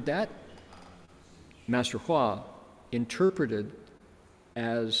 Who did that? Master Hua interpreted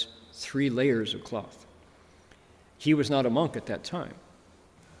as 3 layers of cloth. He was not a monk at that time,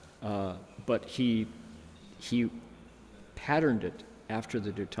 but he patterned it after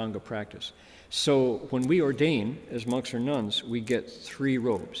the Dhutanga practice. So when we ordain as monks or nuns, we get 3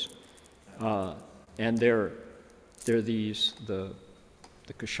 robes, and they're these the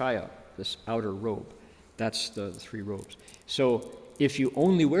kashaya, this outer robe. That's the 3 robes. So if you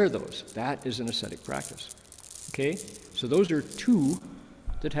only wear those, that is an ascetic practice. Okay? So those are 2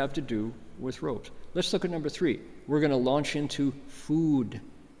 that have to do with robes. Let's look at number 3. We're going to launch into food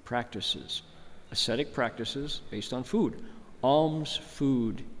practices, ascetic practices based on food. Alms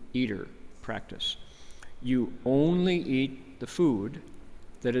food eater practice. You only eat the food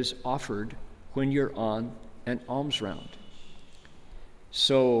that is offered when you're on an alms round.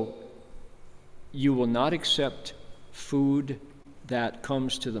 So you will not accept food that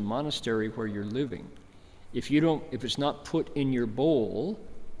comes to the monastery where you're living. If it's not put in your bowl,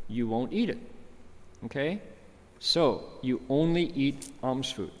 you won't eat it. Okay? So you only eat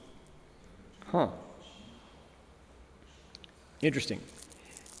alms food. Interesting.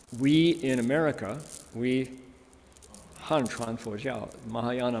 We in America, Han Chuan Fojiao,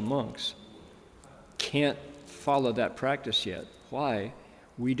 Mahayana monks, can't follow that practice yet. Why?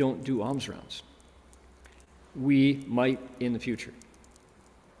 We don't do alms rounds. We might in the future.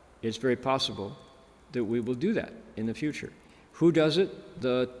 It's very possible that we will do that in the future. Who does it?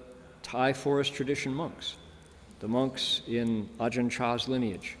 The Thai forest tradition monks, the monks in Ajahn Chah's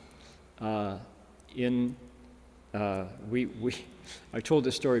lineage. I told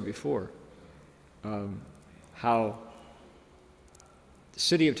this story before, how the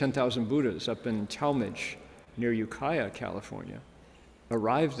city of 10,000 Buddhas up in Talmadge, near Ukiah, California,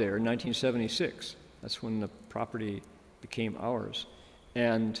 arrived there in 1976. That's when the property became ours.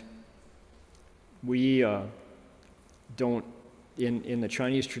 And we don't, in the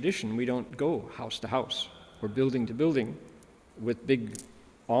Chinese tradition, we don't go house to house or building to building with big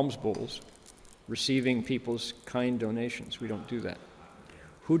alms bowls, receiving people's kind donations. We don't do that.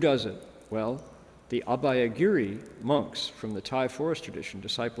 Who does it? Well, the Abhayagiri monks from the Thai forest tradition,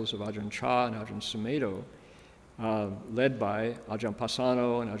 disciples of Ajahn Chah and Ajahn Sumedho, led by Ajahn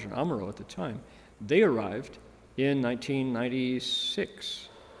Pasano and Ajahn Amaro at the time, they arrived in 1996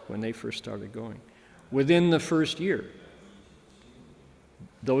 when they first started going. Within the first year,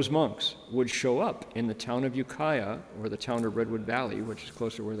 those monks would show up in the town of Ukiah or the town of Redwood Valley, which is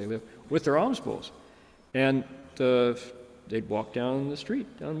closer where they live, with their alms bowls. And they'd walk down the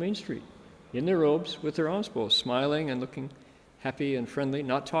street, down Main Street, in their robes with their alms bowls, smiling and looking happy and friendly,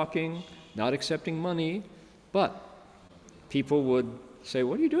 not talking, not accepting money, but people would say,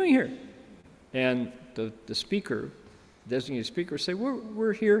 "What are you doing here?" And the speaker, designated speaker, say,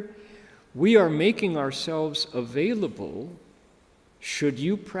 we're here. We are making ourselves available should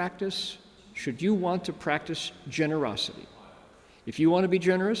you want to practice generosity. If you want to be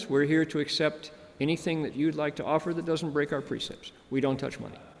generous, we're here to accept anything that you'd like to offer that doesn't break our precepts. We don't touch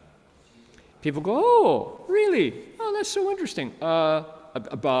money. People go, "Oh, really? Oh, that's so interesting.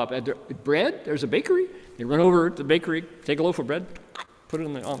 Bread? There's a bakery?" They run over to the bakery, take a loaf of bread, put it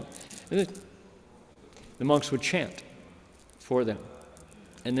in the omelet. The monks would chant for them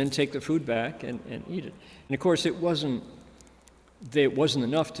and then take the food back and eat it. And of course, it wasn't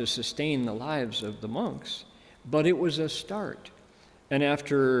enough to sustain the lives of the monks, but it was a start. And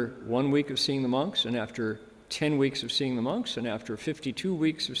after 1 week of seeing the monks, and after 10 weeks of seeing the monks, and after 52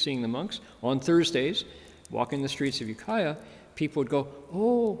 weeks of seeing the monks, on Thursdays, walking the streets of Ukiah, people would go,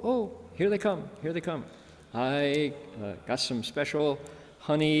 oh, here they come, here they come. I got some special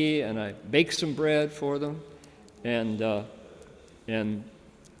honey, and I baked some bread for them. And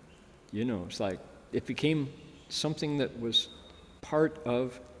you know, it's like, it became something that was part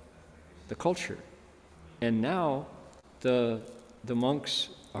of the culture. And now the monks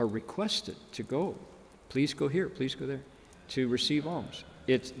are requested to go. Please go here, please go there, to receive alms.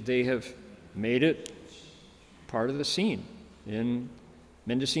 They have made it part of the scene. In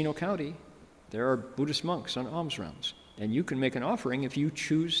Mendocino County, there are Buddhist monks on alms rounds, and you can make an offering if you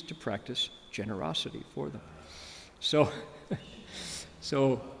choose to practice generosity for them. So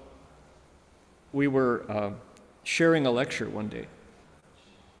we were sharing a lecture one day.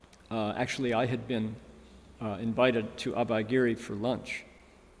 Actually, I had been invited to Abhayagiri for lunch,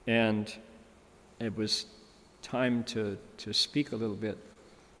 and it was time to speak a little bit.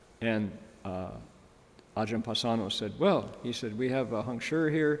 And Ajahn Pasano said, he said, we have a Heng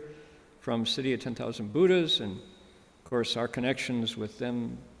here from City of 10,000 Buddhas, and of course our connections with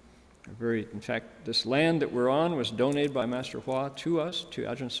them are very, in fact, this land that we're on was donated by Master Hua to us, to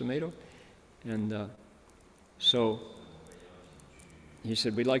Ajahn Sumedho. And so he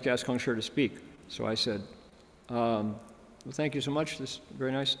said, we'd like to ask Heng to speak. So I said, well, thank you so much. This is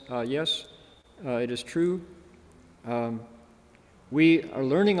very nice. Yes, it is true. We are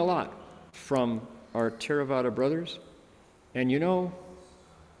learning a lot from our Theravada brothers. And you know,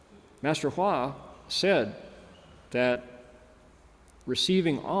 Master Hua said that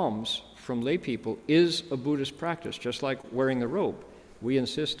receiving alms from lay people is a Buddhist practice, just like wearing the robe. We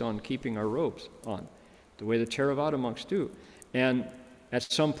insist on keeping our robes on, the way the Theravada monks do. And at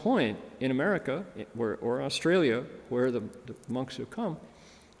some point in America or Australia, where the monks have come,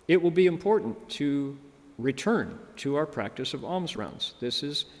 it will be important to return to our practice of alms rounds. This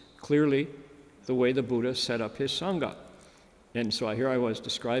is clearly the way the Buddha set up his Sangha. And so here I was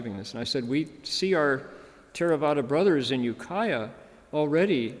describing this, and I said, we see our Theravada brothers in Ukiah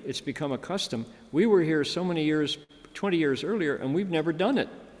already, it's become a custom. We were here so many years, 20 years earlier, and we've never done it.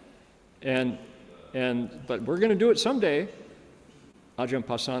 But we're going to do it someday. Ajahn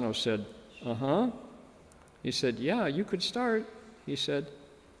Pasano said, He said, yeah, you could start. He said,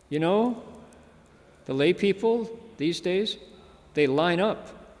 you know, the lay people these days, they line up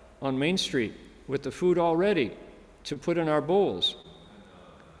on Main Street with the food all ready to put in our bowls.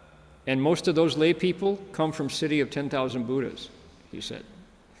 And most of those lay people come from City of 10,000 Buddhas, he said.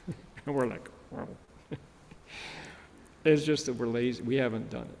 And we're like, wow. It's just that we're lazy. We haven't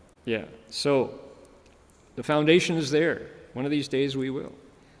done it. Yeah. So the foundation is there. One of these days we will.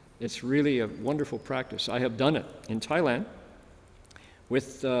 It's really a wonderful practice. I have done it in Thailand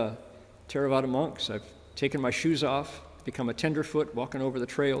with Theravada monks. I've taken my shoes off, become a tenderfoot, walking over the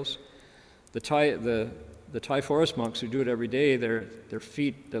trails. The Thai forest monks who do it every day, their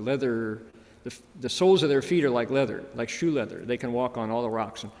feet, the soles of their feet are like leather, like shoe leather. They can walk on all the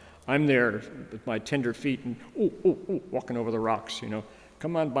rocks. And I'm there with my tender feet and walking over the rocks, you know.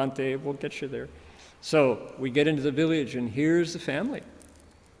 Come on, Bante, we'll get you there. So we get into the village, and here's the family.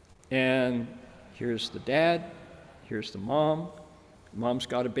 And here's the dad, here's the mom. Mom's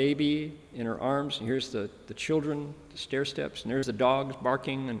got a baby in her arms, and here's the children, the stair steps, and there's the dogs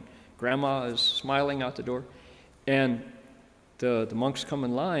barking, and grandma is smiling out the door. And the monks come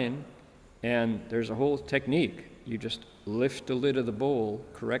in line, and there's a whole technique. You just lift the lid of the bowl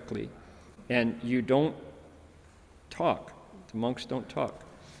correctly, and you don't talk. The monks don't talk.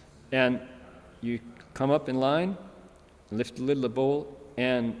 And you come up in line, lift the lid of the bowl,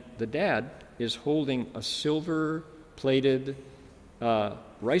 and the dad is holding a silver-plated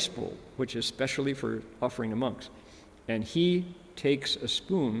rice bowl, which is specially for offering to monks. And he takes a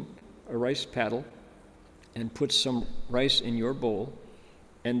spoon, a rice paddle, and puts some rice in your bowl,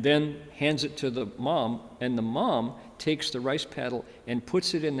 and then hands it to the mom, and the mom takes the rice paddle and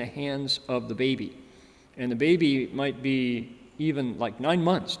puts it in the hands of the baby. And the baby might be even like 9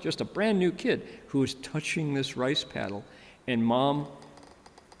 months, just a brand new kid who is touching this rice paddle, and mom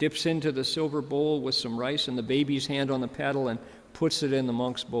dips into the silver bowl with some rice and the baby's hand on the paddle and puts it in the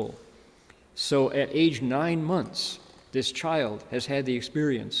monk's bowl. So at age 9 months, this child has had the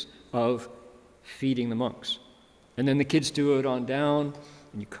experience of feeding the monks. And then the kids do it on down,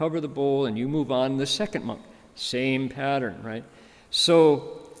 and you cover the bowl and you move on to the second monk. Same pattern, right?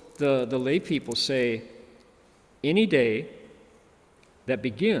 So the lay people say, any day that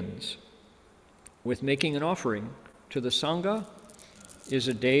begins with making an offering to the Sangha is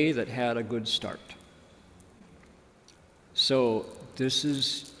a day that had a good start. So this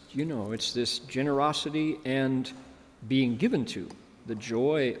is, it's this generosity and being given to, the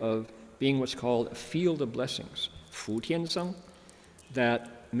joy of being what's called a field of blessings, Fu Tianzang, that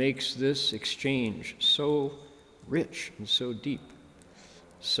makes this exchange so rich and so deep.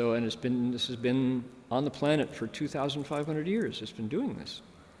 So, and this has been on the planet for 2,500 years. It's been doing this,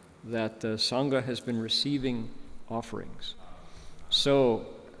 that the Sangha has been receiving offerings. So,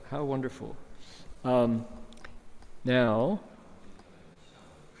 how wonderful. Now,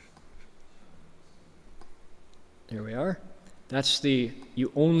 there we are. That's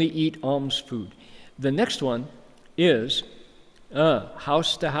you only eat alms food. The next one is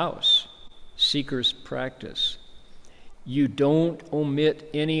house to house, seeker's practice. You don't omit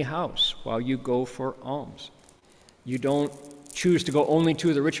any house while you go for alms. You don't choose to go only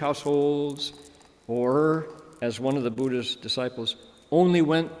to the rich households, or, as one of the Buddha's disciples, only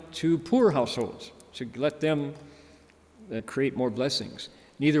went to poor households to let them create more blessings.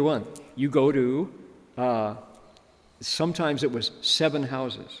 Neither one. You go to, sometimes it was 7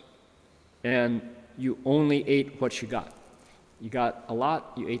 houses, and you only ate what you got. You got a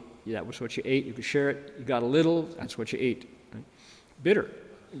lot, you ate, that was what you ate, you could share it. You got a little, that's what you ate. Right? Bitter.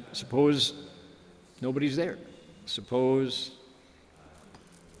 Suppose nobody's there. Suppose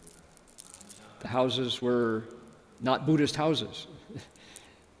the houses were not Buddhist houses.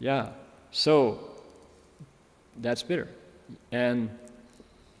 Yeah, so that's bitter. And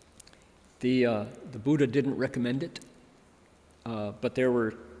the Buddha didn't recommend it, but there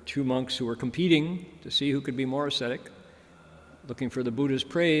were 2 monks who were competing to see who could be more ascetic, looking for the Buddha's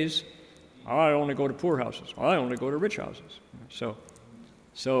praise. I only go to poor houses. I only go to rich houses.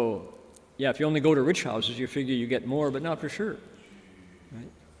 So, yeah, if you only go to rich houses, you figure you get more, but not for sure. Right?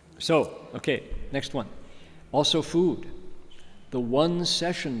 So, okay, next one. Also food. The one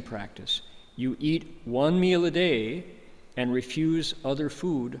session practice. You eat 1 meal a day and refuse other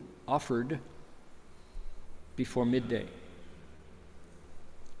food offered before midday.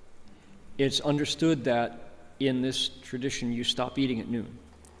 It's understood that in this tradition you stop eating at noon.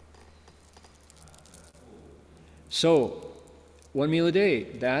 So, 1 meal a day,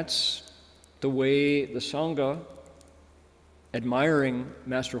 that's the way the Sangha, admiring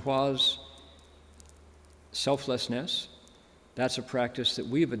Master Hua's selflessness, that's a practice that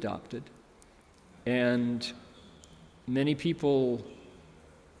we've adopted. And many people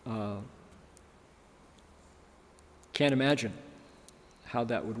can't imagine how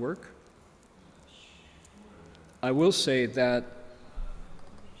that would work. I will say that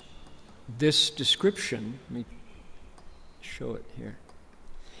this description, let me show it here.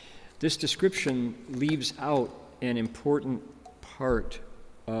 This description leaves out an important part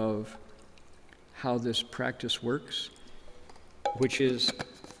of how this practice works, which is,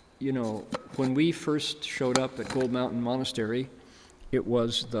 when we first showed up at Gold Mountain Monastery, it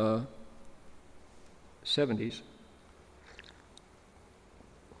was the 70s.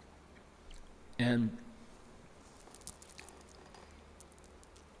 And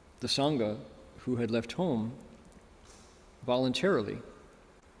the Sangha, who had left home, voluntarily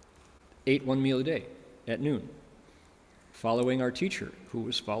ate 1 meal a day at noon, following our teacher, who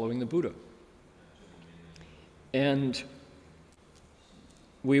was following the Buddha. And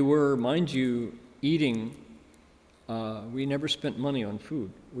we were, mind you, eating, we never spent money on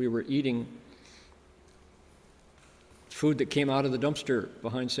food. We were eating food that came out of the dumpster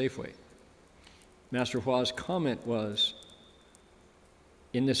behind Safeway. Master Hua's comment was,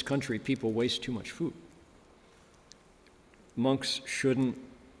 in this country, people waste too much food. Monks shouldn't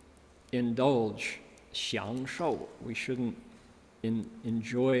indulge, 享受. We shouldn't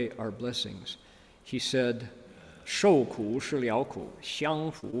enjoy our blessings. He said, 受苦是了苦，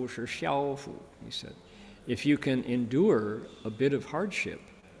享福是消福. He said, if you can endure a bit of hardship,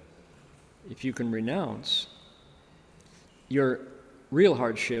 if you can renounce, your real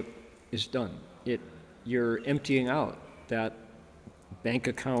hardship is done. You're emptying out that bank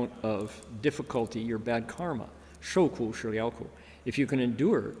account of difficulty, your bad karma. 受苦是了苦. If you can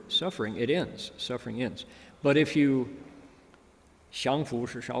endure suffering, it ends. Suffering ends. But if you 享福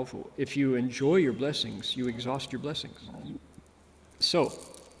是消福, if you enjoy your blessings, you exhaust your blessings. So,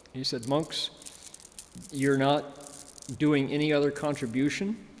 he said, monks, you're not doing any other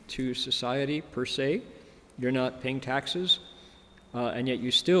contribution to society per se. You're not paying taxes, and yet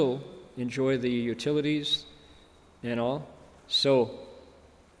you still enjoy the utilities and all. So,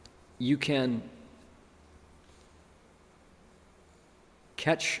 you can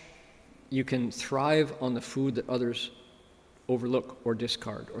thrive on the food that others overlook or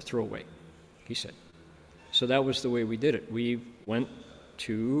discard or throw away, he said. So that was the way we did it. We went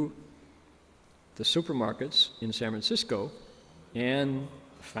to the supermarkets in San Francisco and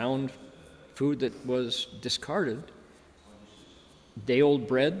found food that was discarded. Day-old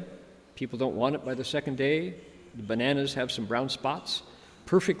bread, people don't want it by the second day. The bananas have some brown spots,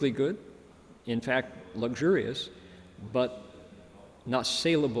 perfectly good, in fact, luxurious, but not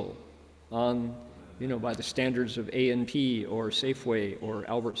saleable on, by the standards of A&P or Safeway or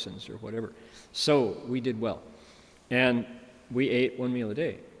Albertsons or whatever. So we did well. And we ate one meal a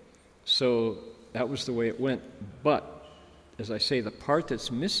day. So that was the way it went. But, as I say, the part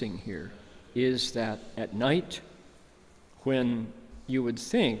that's missing here is that at night, when you would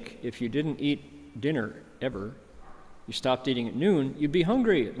think if you didn't eat dinner ever, you stopped eating at noon, you'd be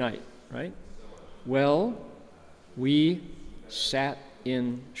hungry at night, right? Well, we sat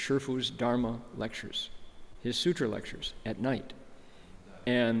in Shifu's Dharma lectures, his Sutra lectures, at night.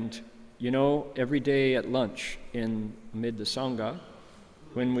 And, every day at lunch amid the Sangha,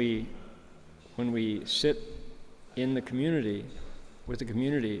 when we sit in the community, with the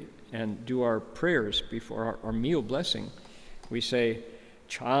community, and do our prayers before our meal blessing, we say,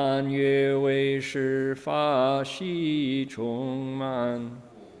 禅悦为师法喜充满.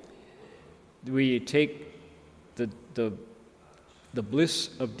 We take the bliss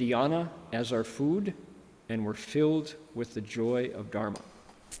of dhyana as our food, and we're filled with the joy of Dharma.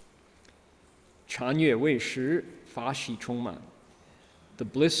 禅悦为师法喜充满. The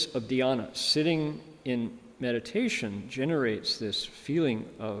bliss of dhyana, sitting in meditation, generates this feeling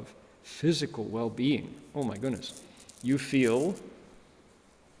of physical well-being. Oh my goodness. You feel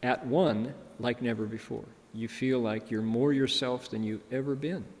at one like never before. You feel like you're more yourself than you've ever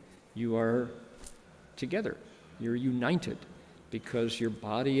been. You are together. You're united because your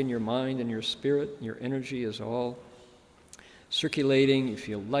body and your mind and your spirit, your energy is all circulating. You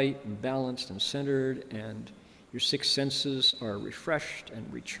feel light and balanced and centered, and your six senses are refreshed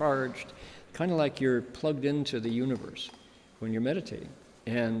and recharged, kind of like you're plugged into the universe when you're meditating.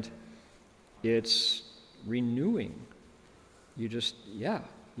 And it's renewing. You just,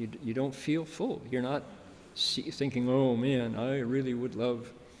 you don't feel full. You're not thinking, oh man, I really would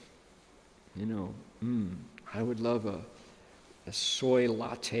love, I would love a soy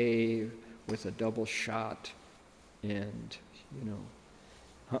latte with a double shot and,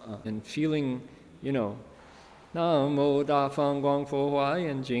 and feeling, Namo Da Fang Guang Fo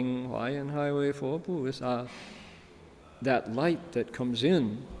Huayan Jing Huayan Highway Fo Bu Sa. That light that comes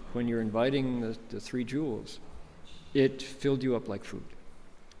in when you're inviting the three jewels, it filled you up like food.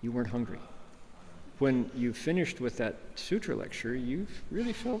 You weren't hungry. When you finished with that sutra lecture, you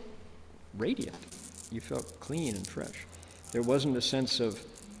really felt radiant. You felt clean and fresh. There wasn't a sense of,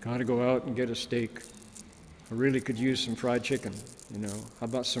 gotta go out and get a steak. I really could use some fried chicken, How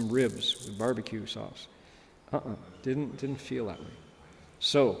about some ribs with barbecue sauce? Didn't feel that way.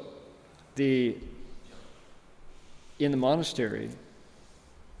 So, in the monastery,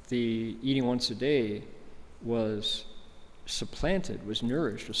 the eating once a day was supplanted, was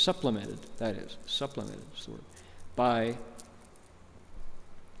nourished, was supplemented, that is, supplemented is the word, by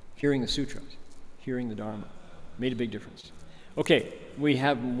hearing the sutras, hearing the Dharma. Made a big difference. Okay, we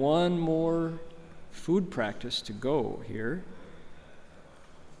have one more food practice to go here.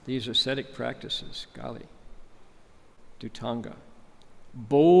 These ascetic practices, Gali, Dutanga.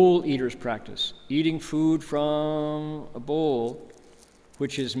 Bowl eater's practice, eating food from a bowl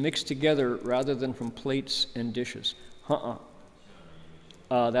which is mixed together rather than from plates and dishes.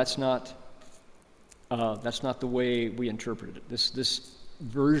 That's not the way we interpret it. This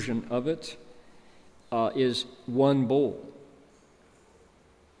version of it is one bowl.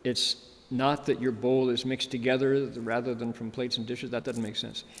 It's not that your bowl is mixed together rather than from plates and dishes. That doesn't make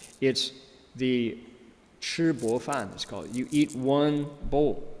sense. It's the 吃薄饭, it's called. You eat one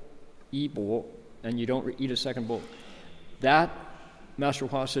bowl, 一钵, and you don't eat a second bowl. That, Master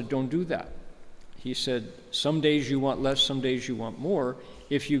Hua said, don't do that. He said, some days you want less, some days you want more.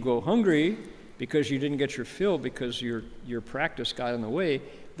 If you go hungry because you didn't get your fill because your practice got in the way,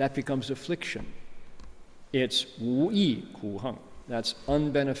 that becomes affliction. It's 无益苦行. That's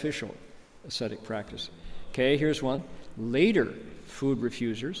unbeneficial ascetic practice. Okay, here's one. Later food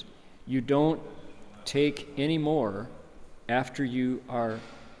refusers, you don't take any more after you are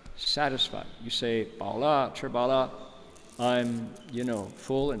satisfied. You say, 饱了,吃饱了, I'm,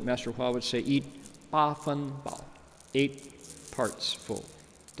 full, and Master Hua would say, eat 八分饱, 8 parts full.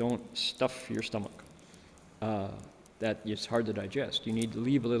 Don't stuff your stomach. That it's hard to digest. You need to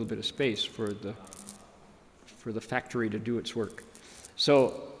leave a little bit of space for the factory to do its work.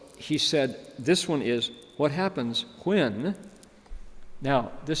 So he said, this one is what happens when,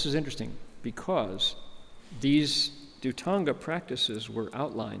 now this is interesting because these Dhutanga practices were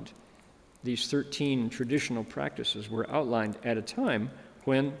outlined, these 13 traditional practices were outlined at a time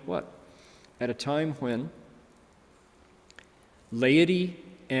when, what? At a time when laity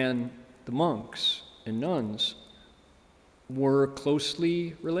and the monks and nuns were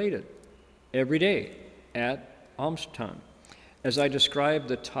closely related every day at alms time. As I described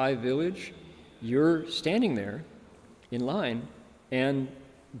the Thai village, you're standing there in line and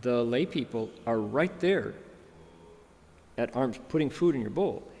the lay people are right there at arms, putting food in your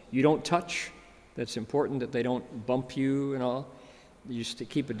bowl. You don't touch. That's important that they don't bump you and all. You just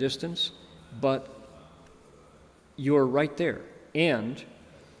keep a distance, but you're right there. And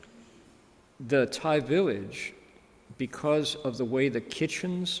the Thai village, because of the way the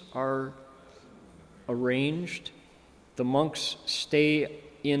kitchens are arranged, the monks stay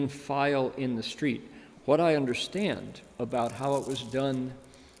in file in the street. What I understand about how it was done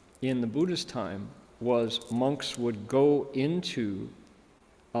in the Buddhist time was monks would go into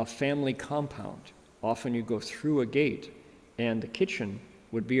a family compound. Often you go through a gate and the kitchen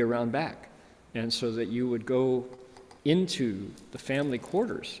would be around back. And so that you would go into the family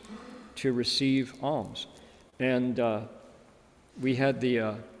quarters to receive alms. And we had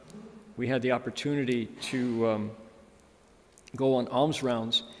the opportunity to go on alms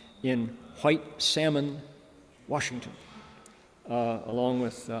rounds in White Salmon, Washington, along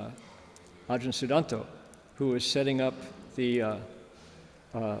with Ajahn Sudanto, who was setting up the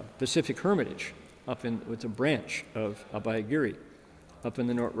Pacific Hermitage up with a branch of Abhayagiri up in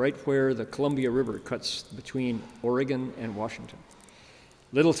the north, right where the Columbia River cuts between Oregon and Washington.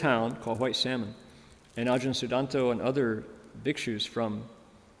 Little town called White Salmon. And Ajahn Sudanto and other bhikshus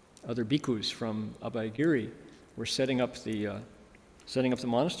other bhikkhus from Abhayagiri were setting up the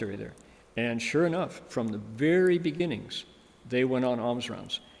monastery there. And sure enough, from the very beginnings, they went on alms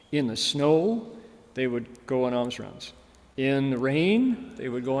rounds. In the snow, they would go on alms rounds. In the rain, they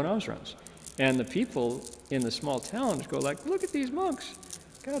would go on alms rounds. And the people in the small towns go like, look at these monks.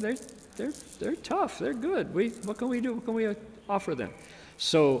 God, they're tough, they're good. What can we do? What can we offer them?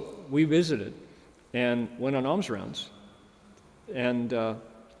 So we visited and went on alms rounds and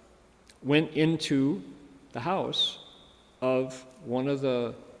went into the house of one of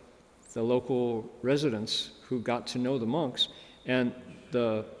the local residents who got to know the monks. And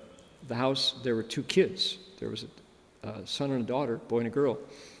the house, there were 2 kids. There was a son and a daughter, boy and a girl.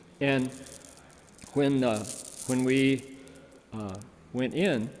 And when we went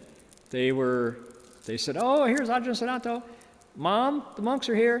in, they said, oh, here's Ajahn Sudanto. Mom, the monks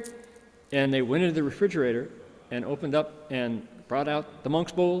are here. And they went into the refrigerator and opened up and brought out the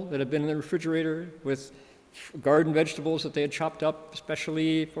monk's bowl that had been in the refrigerator with garden vegetables that they had chopped up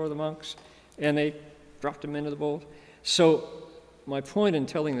especially for the monks, and they dropped them into the bowl. So my point in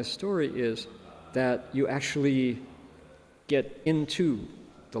telling this story is that you actually get into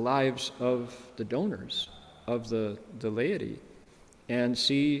the lives of the donors, of the laity, and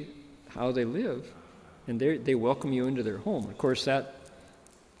see how they live, and they welcome you into their home. Of course, that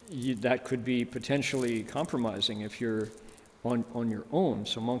could be potentially compromising if you're on your own.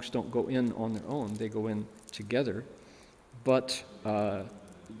 So monks don't go in on their own; they go in together. But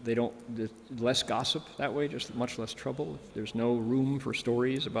there's less gossip that way, just much less trouble. There's no room for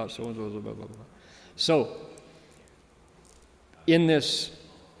stories about so and so, blah blah blah. So in this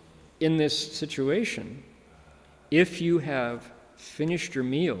situation, if you have finished your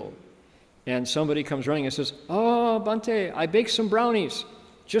meal and somebody comes running and says, oh, Bhante, I baked some brownies,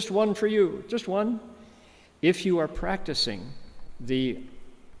 just one for you, just one. If you are practicing the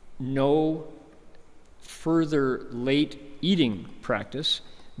no further late eating practice,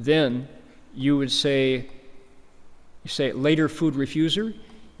 then you would say, later food refuser,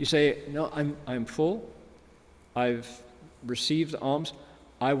 you say, no, I'm full, I've received the alms,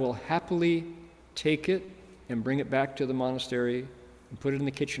 I will happily take it and bring it back to the monastery and put it in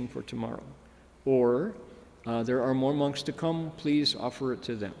the kitchen for tomorrow. Or, there are more monks to come, please offer it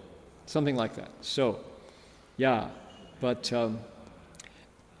to them. Something like that. So, yeah, but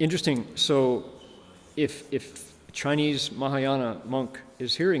interesting. So, if a Chinese Mahayana monk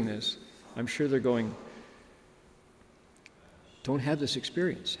is hearing this, I'm sure they're going, don't have this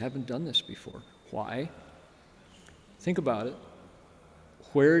experience, haven't done this before. Why? Think about it.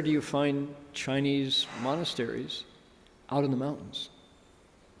 Where do you find Chinese monasteries? Out in the mountains.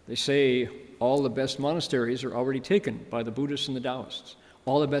 They say all the best monasteries are already taken by the Buddhists and the Taoists.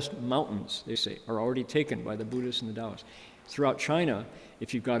 All the best mountains, they say, are already taken by the Buddhists and the Taoists. Throughout China,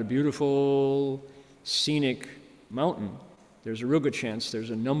 if you've got a beautiful, scenic mountain, there's a real good chance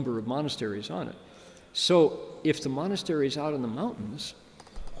there's a number of monasteries on it. So if the monastery is out in the mountains,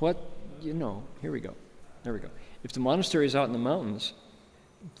 here we go. There we go. If the monastery is out in the mountains,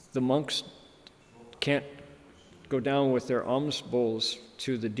 the monks can't go down with their alms bowls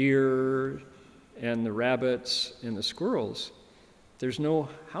to the deer and the rabbits and the squirrels. There's no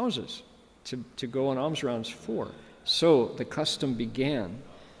houses to go on alms rounds for. So the custom began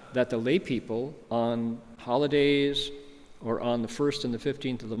that the lay people on holidays or on the 1st and the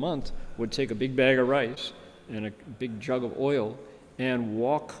 15th of the month would take a big bag of rice and a big jug of oil and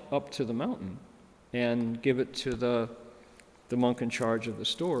walk up to the mountain and give it to the monk in charge of the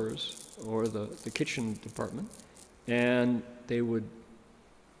stores or the kitchen department, and they would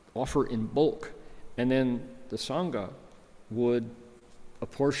offer in bulk, and then the Sangha would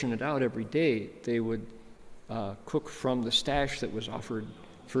apportion it out every day. They would cook from the stash that was offered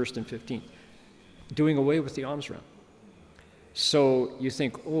 1st and 15th, doing away with the alms round. So you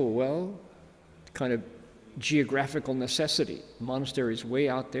think, oh, well, kind of geographical necessity. Monasteries way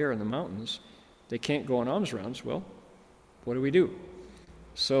out there in the mountains, they can't go on alms rounds. Well, what do we do?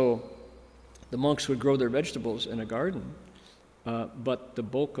 So the monks would grow their vegetables in a garden, but the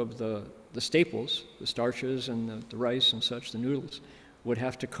bulk of the staples, the starches and the rice and such, the noodles, would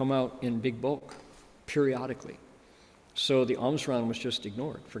have to come out in big bulk periodically. So the alms round was just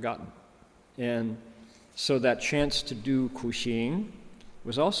ignored, forgotten. And so that chance to do kuxing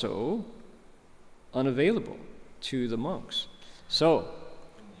was also unavailable to the monks. So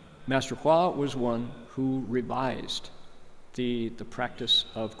Master Hua was one who revised the practice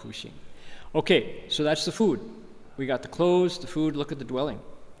of kuxing. Okay, so that's the food. We got the clothes, the food, look at the dwelling.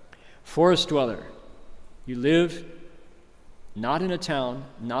 Forest dweller. You live not in a town,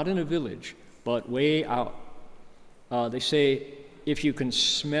 not in a village, but way out. They say if you can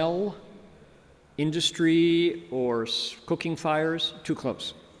smell industry or cooking fires, too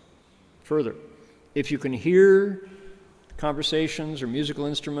close. Further, if you can hear conversations or musical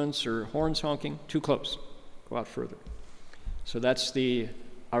instruments or horns honking, too close. Go out further. So that's the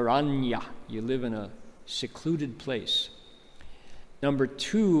aranya. You live in a secluded place. Number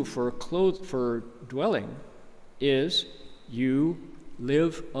 2 for dwelling is you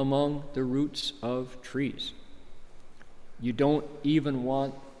live among the roots of trees. You don't even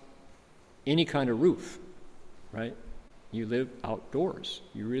want any kind of roof, right? You live outdoors.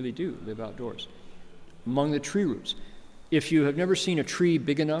 You really do live outdoors, among the tree roots. If you have never seen a tree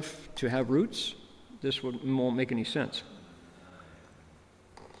big enough to have roots, this won't make any sense.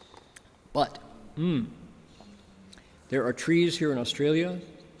 But there are trees here in Australia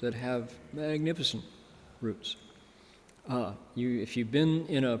that have magnificent roots. If you've been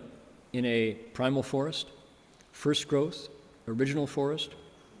in a primal forest, first growth, original forest,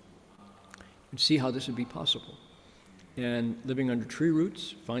 you see how this would be possible. And living under tree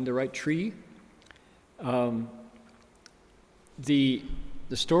roots, find the right tree. The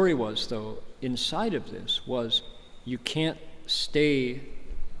story was, though, inside of this was you can't stay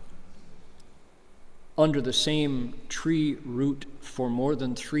under the same tree root for more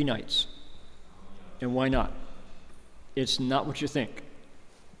than 3 nights. And why not? It's not what you think.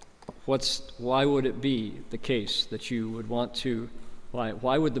 Why would it be the case that you would want to,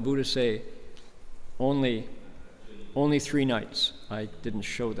 why would the Buddha say only 3 nights? I didn't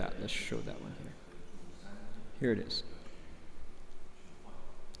show that. Let's show that one here. Here it is.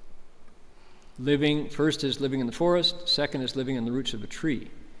 First is living in the forest, second is living in the roots of a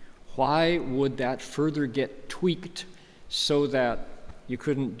tree. Why would that further get tweaked so that you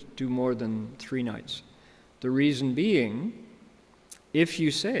couldn't do more than 3 nights? The reason being, if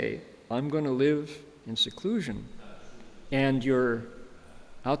you say, I'm going to live in seclusion, and you're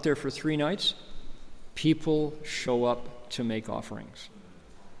out there for 3 nights, people show up to make offerings.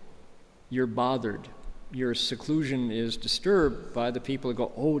 you're bothered. Your seclusion is disturbed by the people who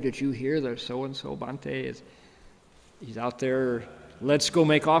go, oh, did you hear that so-and-so Bhante he's out there, let's go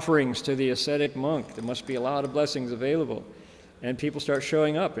make offerings to the ascetic monk. There must be a lot of blessings available. And people start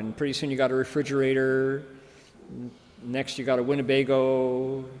showing up, and pretty soon you got a refrigerator, next you got a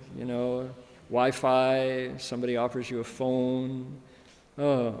Winnebago, Wi-Fi, somebody offers you a phone.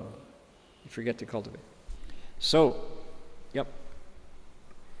 Oh, you forget to cultivate. So, yep.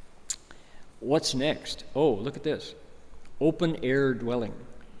 What's next? Oh, look at this. Open air dwelling.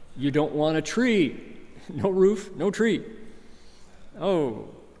 You don't want a tree. No roof, no tree. Oh,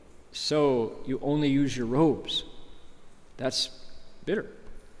 so you only use your robes. That's bitter.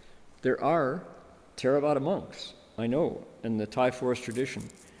 There are Theravada monks, I know, in the Thai forest tradition,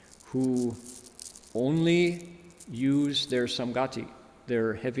 who only use their samgati,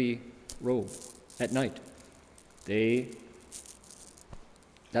 their heavy robe, at night.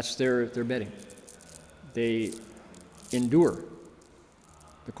 That's their bedding. They endure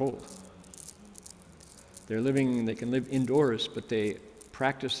the cold. They can live indoors, but they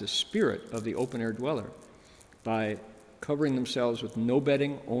practice the spirit of the open-air dweller by covering themselves with no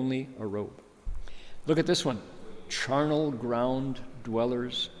bedding, only a robe. Look at this one. Charnel ground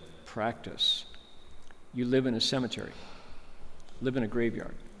dwellers practice. You live in a cemetery, live in a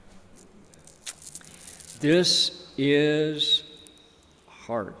graveyard. This is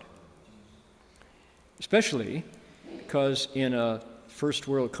hard, especially because in a first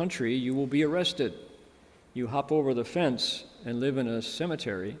world country you will be arrested. You hop over the fence and live in a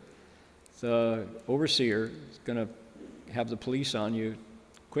cemetery, the overseer is going to have the police on you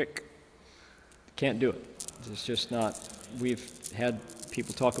quick. Can't do it. It's just not. We've had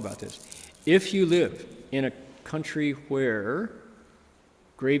people talk about this. If you live in a country where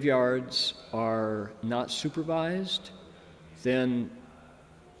graveyards are not supervised, then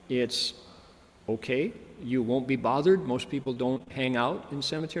it's okay. You won't be bothered. Most people don't hang out in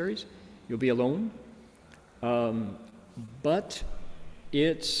cemeteries. You'll be alone. But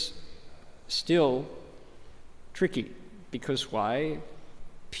it's still tricky, because why?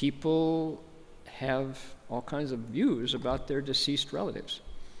 People have all kinds of views about their deceased relatives.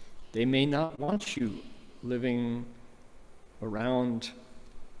 They may not want you living around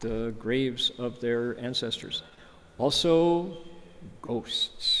the graves of their ancestors. Also,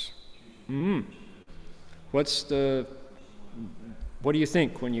 ghosts. What do you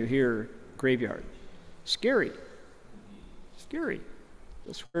think when you hear graveyard? Scary.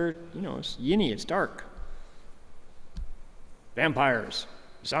 That's where, it's yinny, it's dark. Vampires,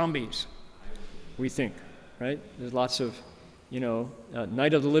 zombies, we think, right? There's lots of,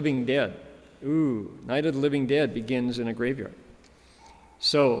 Night of the Living Dead. Ooh, Night of the Living Dead begins in a graveyard.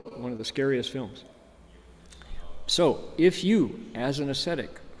 So, one of the scariest films. So, if you, as an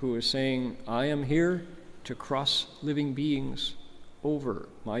ascetic who is saying, I am here to cross living beings over,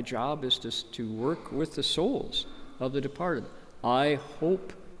 my job is to work with the souls of the departed, I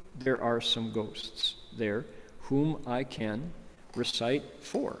hope there are some ghosts there whom I can recite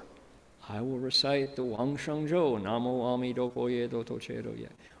for. I will recite the Wang Sheng Zhou, Namo Ami Dopo Ye Doto Che Do Ye,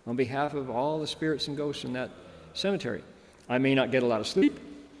 on behalf of all the spirits and ghosts in that cemetery. I may not get a lot of sleep,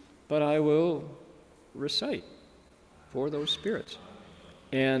 but I will recite for those spirits.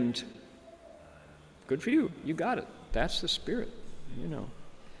 And good for you, you got it. That's the spirit,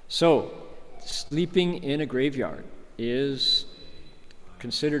 So, sleeping in a graveyard is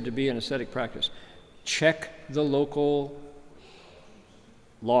considered to be an ascetic practice. Check the local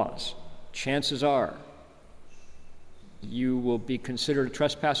laws. Chances are you will be considered a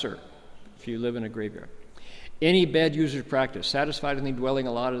trespasser if you live in a graveyard. Any bad user's practice, satisfied in the dwelling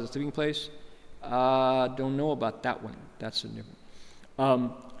allotted as a sleeping place? Don't know about that one. That's a different.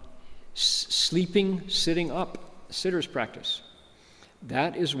 Sleeping, sitting up, sitter's practice.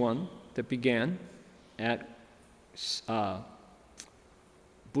 That is one that began at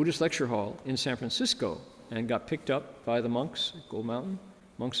Buddhist Lecture Hall in San Francisco and got picked up by the monks at Gold Mountain,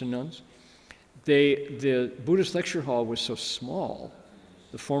 monks and nuns. The Buddhist Lecture Hall was so small,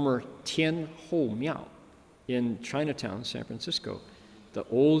 the former Tian Ho Miao in Chinatown, San Francisco, the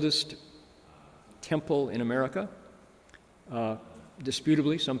oldest temple in America.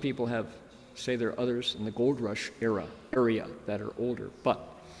 Disputably, some people say there are others in the Gold Rush area that are older, but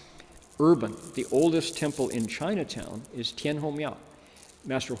urban, the oldest temple in Chinatown is Tian Ho Miao.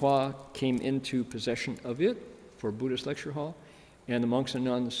 Master Hua came into possession of it for Buddhist Lecture Hall, and the monks and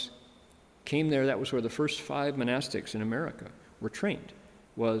nuns came there. That was where the first 5 monastics in America were trained,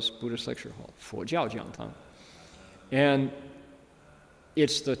 was Buddhist Lecture Hall, Fojiao Jiangtang. And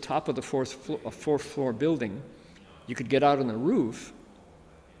it's the top of the fourth floor building. You could get out on the roof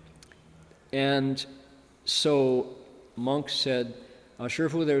And so monks said,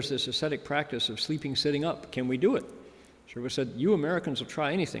 Shifu, there's this ascetic practice of sleeping sitting up. Can we do it? Shifu said, you Americans will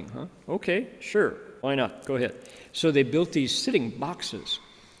try anything, huh? Okay, sure. Why not? Go ahead. So they built these sitting boxes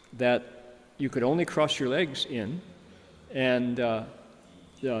that you could only cross your legs in and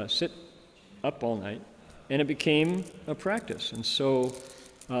sit up all night. And it became a practice. And so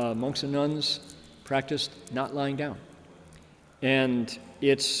monks and nuns practiced not lying down. And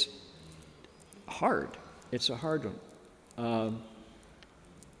it's hard. It's a hard one.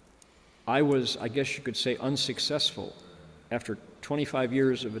 I was, I guess you could say, unsuccessful after 25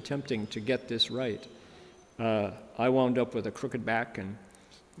 years of attempting to get this right. I wound up with a crooked back and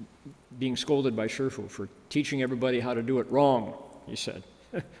being scolded by Shifu for teaching everybody how to do it wrong, he said.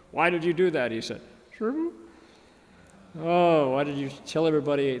 Why did you do that? He said. Shifu? Oh, why did you tell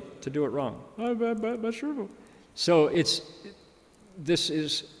everybody to do it wrong? But Shifu. So this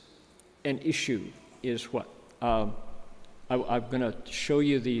is an issue, is what? I'm going to show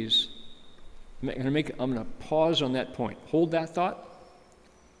you these. I'm going to pause on that point. Hold that thought.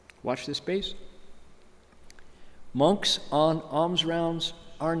 Watch this space. Monks on alms rounds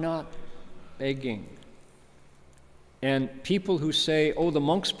are not begging. And people who say, oh, the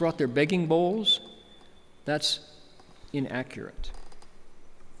monks brought their begging bowls, that's inaccurate.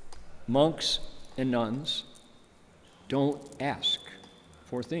 Monks and nuns don't ask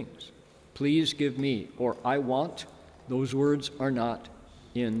for things. Please give me, or I want. Those words are not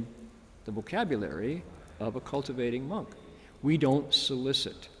in the vocabulary of a cultivating monk. We don't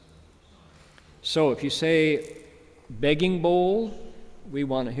solicit. So if you say begging bowl, we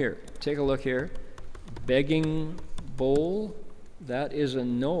want to hear. Take a look here. Begging bowl, that is a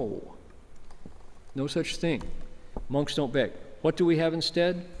no. No such thing. Monks don't beg. What do we have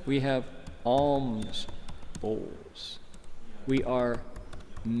instead? We have alms bowls. We are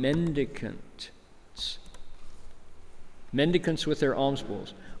mendicants. Mendicants with their alms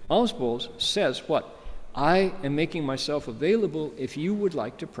bowls. Alms bowls says what? I am making myself available if you would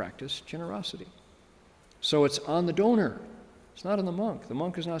like to practice generosity. So it's on the donor. It's not on the monk. The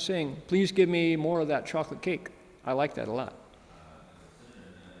monk is not saying, please give me more of that chocolate cake. I like that a lot.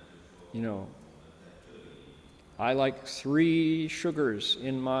 You know, I like 3 sugars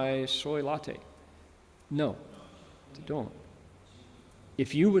in my soy latte. No, they don't.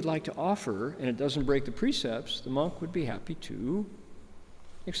 If you would like to offer, and it doesn't break the precepts, the monk would be happy to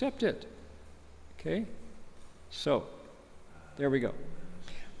accept it. Okay? So, there we go.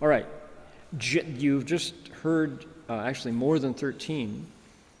 All right. You've just heard actually more than 13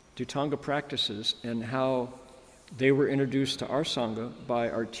 Dhutanga practices and how they were introduced to our Sangha by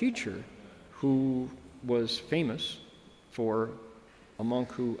our teacher, who was famous for a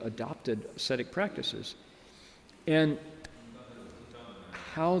monk who adopted ascetic practices, and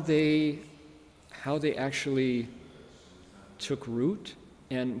how they actually took root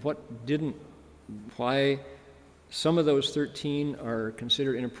and what didn't, why some of those 13 are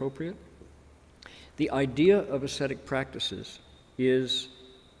considered inappropriate. The idea of ascetic practices is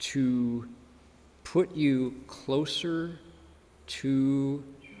to put you closer to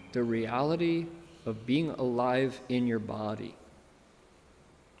the reality of being alive in your body.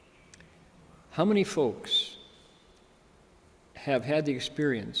 How many folks have had the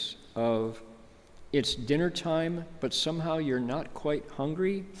experience of it's dinner time, but somehow you're not quite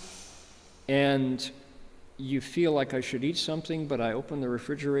hungry, and you feel like I should eat something, but I open the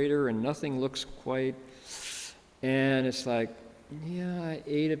refrigerator and nothing looks quite, and it's like, yeah, I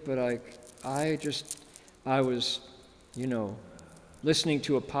ate it, but I was, you know, listening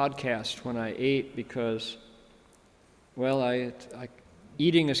to a podcast when I ate because, well,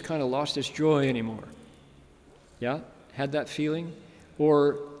 eating has kind of lost its joy anymore. Yeah? Had that feeling?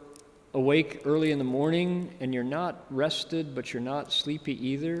 Or awake early in the morning and you're not rested, but you're not sleepy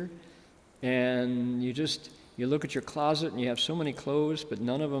either, and you look at your closet and you have so many clothes, but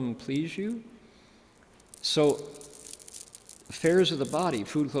none of them please you. So affairs of the body,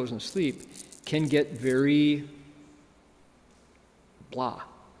 food, clothes, and sleep, can get very blah,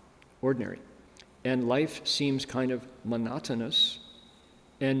 ordinary. And life seems kind of monotonous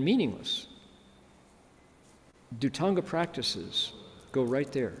and meaningless. Dhutanga practices go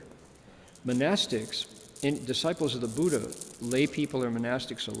right there. Monastics, and disciples of the Buddha, lay people or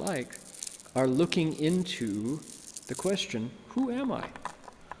monastics alike, are looking into the question, who am I?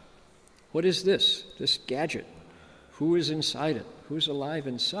 What is this gadget? Who is inside it? Who's alive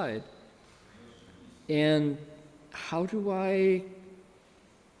inside? And how do I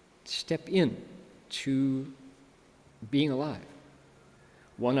step in to being alive?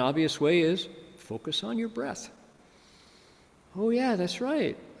 One obvious way is focus on your breath. Oh yeah, that's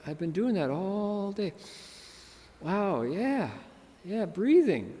right. I've been doing that all day. Wow, yeah,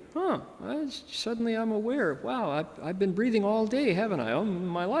 breathing. Suddenly I'm aware, wow, I've been breathing all day, haven't I, all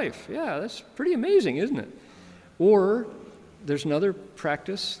my life? Yeah, that's pretty amazing, isn't it? Or there's another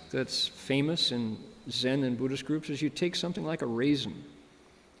practice that's famous in Zen and Buddhist groups, is you take something like a raisin,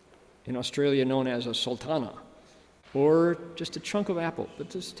 in Australia known as a sultana, or just a chunk of apple, but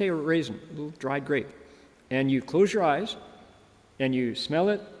just take a raisin, a little dried grape, and you close your eyes, and you smell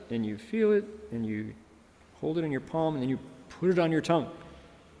it, and you feel it, and you hold it in your palm, and then you put it on your tongue,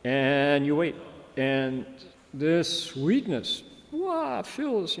 and you wait, and this sweetness,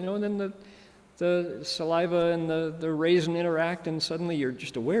 fills, and then the saliva and the raisin interact, and suddenly you're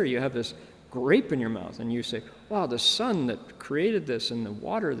just aware you have this grape in your mouth, and you say, wow, the sun that created this and the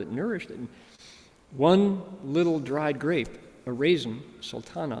water that nourished it. And one little dried grape, a raisin,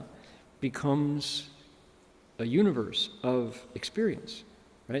 sultana, becomes a universe of experience,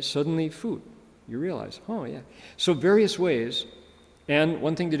 right? Suddenly food. You realize, oh yeah. So various ways, and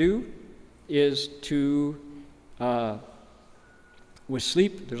one thing to do is to, with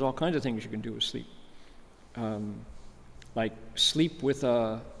sleep, there's all kinds of things you can do with sleep. Like sleep with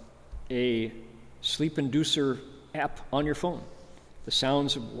a sleep inducer app on your phone. The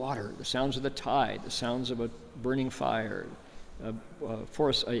sounds of water, the sounds of the tide, the sounds of a burning fire, a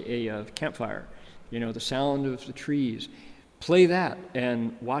campfire, the sound of the trees. Play that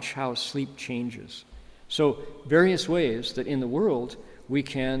and watch how sleep changes. So various ways that in the world we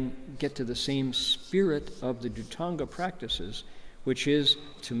can get to the same spirit of the Dhutanga practices, which is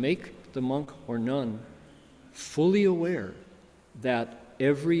to make the monk or nun fully aware that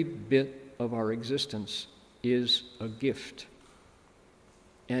every bit of our existence is a gift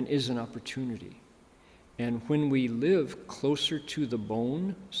and is an opportunity. And when we live closer to the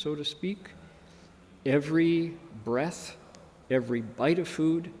bone, so to speak, every breath, every bite of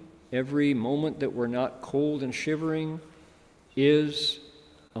food, every moment that we're not cold and shivering is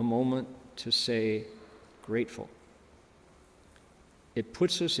a moment to say grateful. It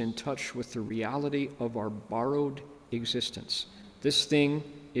puts us in touch with the reality of our borrowed existence. This thing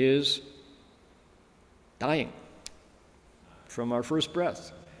is dying from our first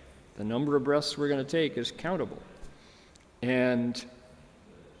breath. The number of breaths we're going to take is countable. And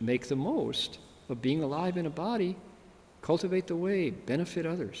make the most of being alive in a body, cultivate the way, benefit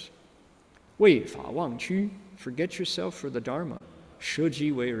others. 为法忘躯, forget yourself for the Dharma. 舍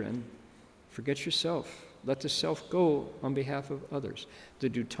己为人, forget yourself. Let the self go on behalf of others. The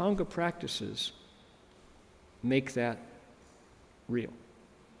Dhutanga practices make that real.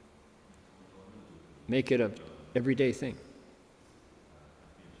 Make it an everyday thing.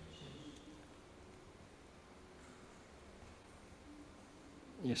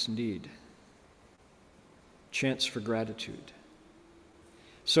 Yes, indeed. Chants for gratitude.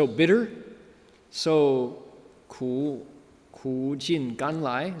 So bitter, so 苦尽甘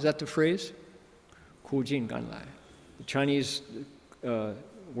来, is that the phrase? 苦尽甘来. The Chinese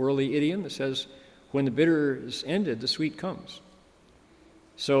worldly idiom that says, when the bitter is ended, the sweet comes.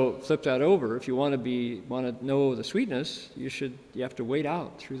 So flip that over. If you want to know the sweetness, you have to wait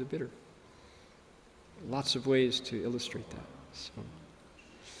out through the bitter. Lots of ways to illustrate that. So,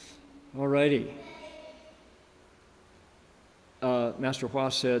 alrighty. Master Hua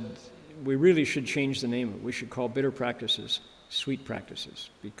said we really should change the name of it. We should call bitter practices sweet practices,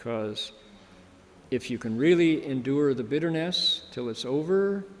 because if you can really endure the bitterness till it's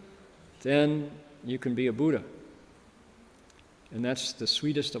over, then you can be a Buddha. And that's the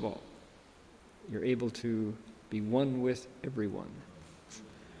sweetest of all. You're able to be one with everyone.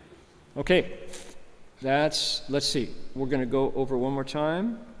 Okay, let's see. We're going to go over one more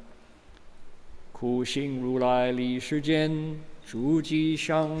time. 苦行如来历世间，诸吉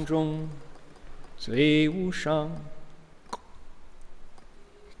祥中，最无上。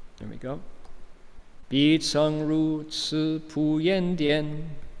There we go. 彼曾如此普贤殿，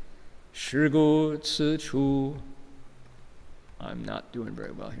是故此处。I'm not doing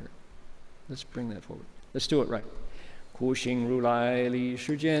very well here. Let's bring that forward. Let's do it right. 苦行如来历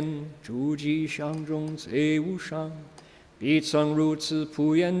世间，诸吉祥中最无上。彼曾如此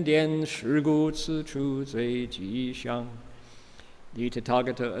普贤殿，是故此处最吉祥。The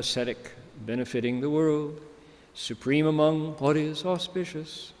Tathagata ascetic, benefiting the world, supreme among what is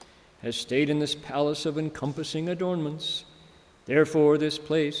auspicious, has stayed in this palace of encompassing adornments. Therefore this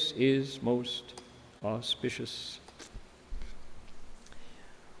place is most auspicious.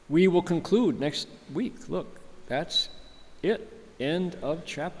 We will conclude next week. Look, that's it. End of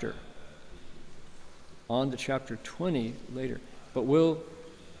chapter. On to chapter 20 later. But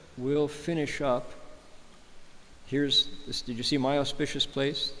we'll finish up here's this. Did you see my auspicious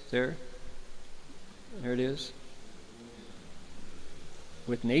place there? There it is.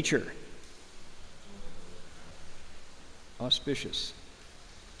 With nature. Auspicious.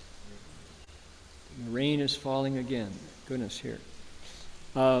 The rain is falling again. Goodness, here.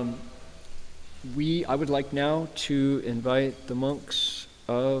 I would like now to invite the monks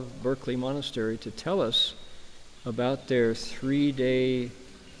of Berkeley Monastery to tell us about their 3-day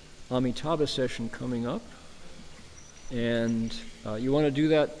Amitabha session coming up. And you want to do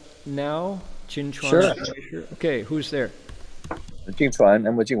that now? Chin Chuan? Sure. Okay, who's there? Jing Chuan,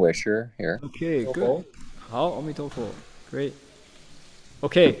 I'm with Jing Wei Shi here. Okay, good. Hao Amitofo. Great.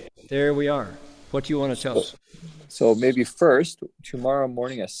 Okay, there we are. What do you want to tell us? So maybe first, tomorrow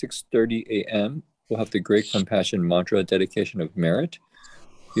morning at 6:30 a.m., we'll have the Great Compassion Mantra Dedication of Merit.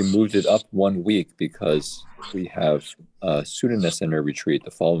 We moved it up 1 week because we have a Sudana Center retreat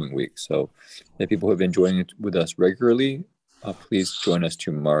the following week. So the people who have been joining with us regularly, please join us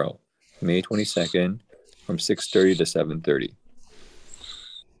tomorrow, May 22nd, from 6:30 to 7:30.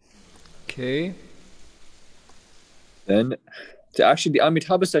 Okay. Then, actually, the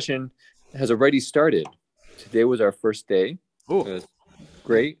Amitabha session has already started. Today was our first day. Oh, it was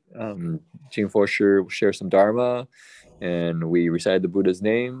great. Jing Fo Shi shared some Dharma, and we recited the Buddha's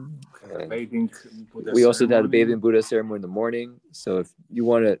name. We also had a bathing Buddha ceremony in the morning. So if you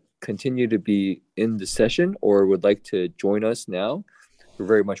want to continue to be in the session or would like to join us now, you're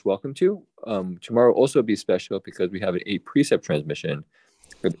very much welcome to. Tomorrow will also be special because we have an 8 precept transmission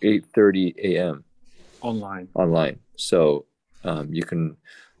at 8:30 a.m. Online. So you can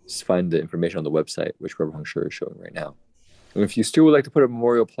find the information on the website, which Reverend Heng Shi is showing right now. And if you still would like to put a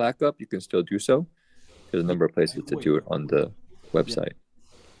memorial plaque up, you can still do so. There's a number of places to do it on the website.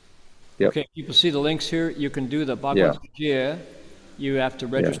 Yep. Okay, people see the links here. You can do the Bhagavad Gita. You have to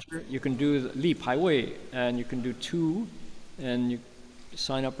register. You can do the Li Pai Wei, and you can do 2, and you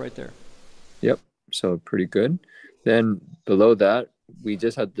sign up right there. Yep, so pretty good. Then below that, we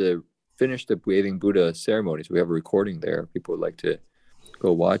just had to finish the bathing Buddha ceremony. So we have a recording there. People would like to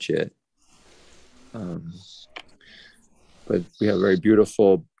go watch it. But we have a very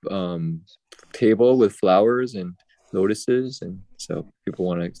beautiful table with flowers and lotuses, and so if people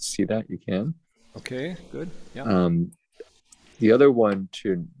want to see that, you can. Okay, good. Yeah. The other one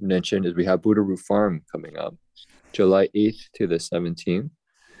to mention is we have Buddha Root Farm coming up, July 8th to the 17th.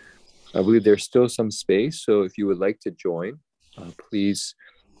 I believe there's still some space, so if you would like to join, please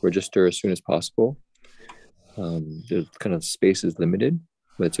register as soon as possible. The kind of space is limited,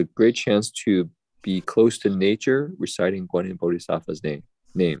 but it's a great chance to be close to nature, reciting Guanyin Bodhisattva's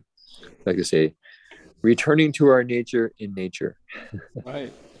name. Like I say, returning to our nature in nature.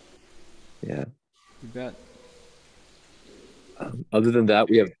 Right. Yeah. You bet. Other than that,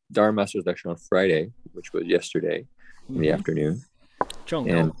 we have Dharma Master's lecture on Friday, which was yesterday in the afternoon.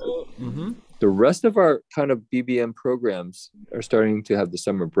 And the rest of our kind of BBM programs are starting to have the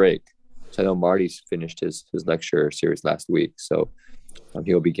summer break. So I know Marty's finished his lecture series last week. So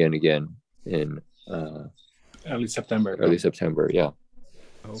he'll begin again in early September. Early September, yeah.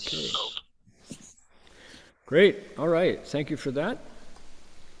 Okay. Great. All right. Thank you for that.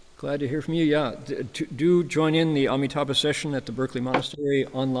 Glad to hear from you. Yeah. Do join in the Amitabha session at the Berkeley Monastery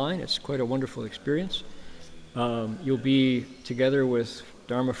online. It's quite a wonderful experience. You'll be together with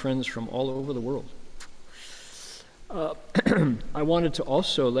Dharma friends from all over the world. I wanted to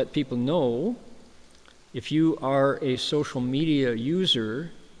also let people know, if you are a social media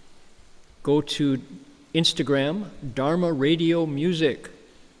user, go to Instagram, Dharma Radio Music.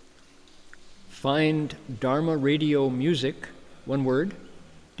 Find Dharma Radio Music, one word,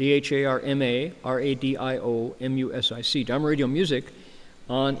 DharmaRadioMusic, Dharma Radio Music,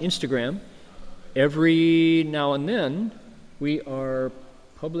 on Instagram. Every now and then, we are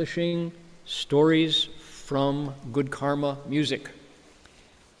publishing stories from Good Karma Music.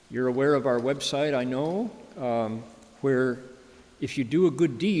 You're aware of our website, I know, where if you do a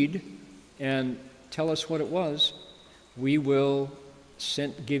good deed and tell us what it was, we will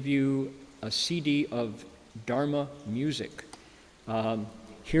give you a CD of Dharma music.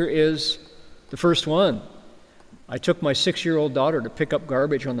 Here is the first one. I took my 6-year-old daughter to pick up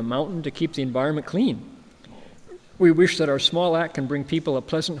garbage on the mountain to keep the environment clean. We wish that our small act can bring people a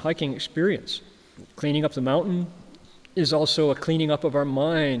pleasant hiking experience. Cleaning up the mountain is also a cleaning up of our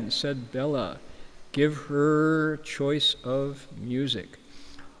mind, said Bella. Give her choice of music.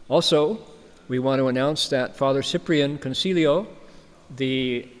 Also, we want to announce that Father Cyprian Concilio,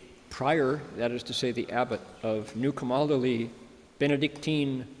 the prior, that is to say the abbot of New Camaldoli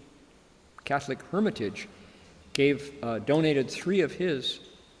Benedictine Catholic Hermitage, donated 3 of his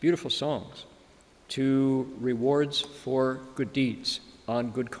beautiful songs to rewards for good deeds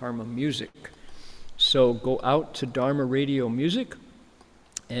on Good Karma Music. So go out to Dharma Radio Music,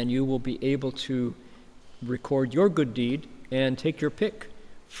 and you will be able to record your good deed and take your pick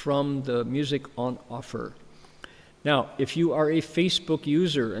from the music on offer. Now, if you are a Facebook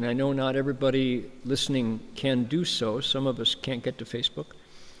user, and I know not everybody listening can do so, some of us can't get to Facebook,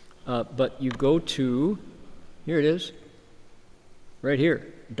 but you go to, here it is, right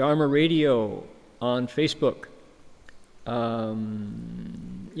here, Dharma Radio on Facebook.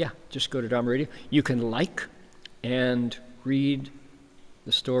 Yeah, just go to Dharma Radio. You can like and read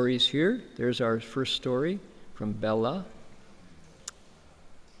the stories here. There's our first story from Bella.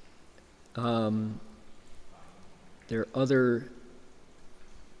 There are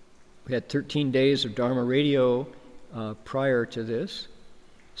we had 13 days of Dharma Radio prior to this.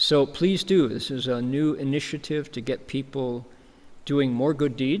 So please do. This is a new initiative to get people doing more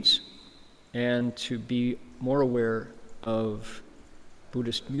good deeds and to be more aware of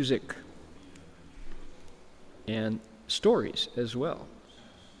Buddhist music and stories as well.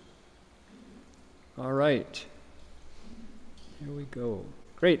 All right. Here we go.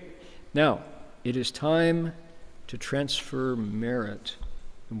 Great. Now, it is time to transfer merit.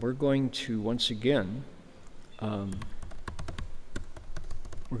 And we're going to, once again, we're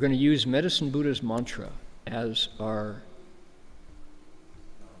going to use Medicine Buddha's mantra as our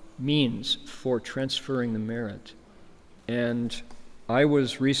means for transferring the merit. And I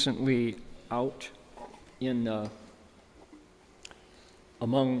was recently out in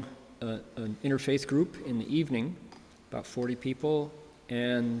among an interfaith group in the evening, about 40 people,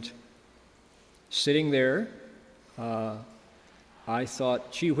 and sitting there, I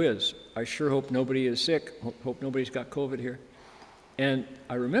thought, gee whiz, I sure hope nobody is sick, hope nobody's got COVID here. And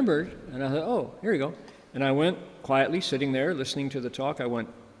I remembered, and I thought, oh, here you go. And I went quietly, sitting there, listening to the talk. I went,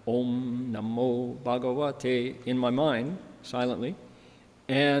 Om Namo Bhagavate, in my mind, silently.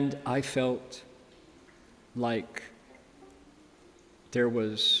 And I felt like there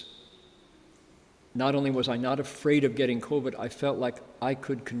was, not only was I not afraid of getting COVID, I felt like I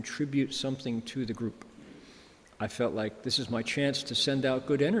could contribute something to the group. I felt like this is my chance to send out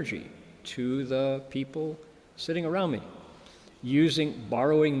good energy to the people sitting around me,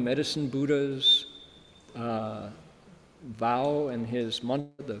 borrowing Medicine Buddha's vow and his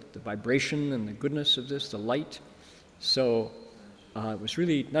mantra, the vibration and the goodness of this, the light. So it was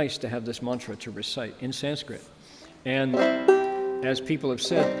really nice to have this mantra to recite in Sanskrit. And as people have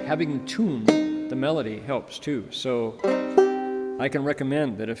said, having the tune, the melody, helps too. So I can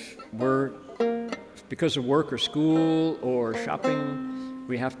recommend that if because of work or school or shopping,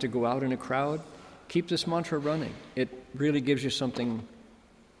 we have to go out in a crowd, keep this mantra running. It really gives you something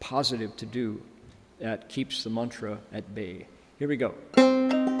positive to do that keeps the mantra at bay. Here we go.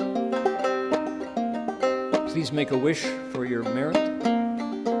 Please make a wish for your merit,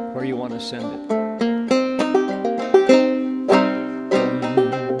 where you want to send it.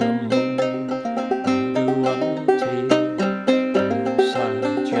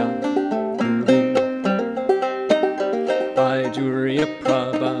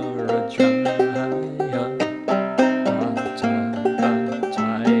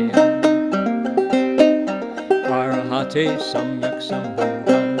 Samyak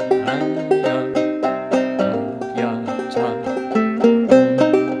Sambuddhaya Avyata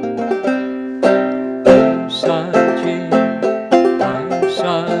Saji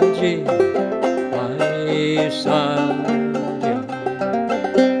Saji Sadhya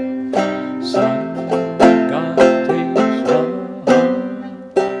Sangate Swaha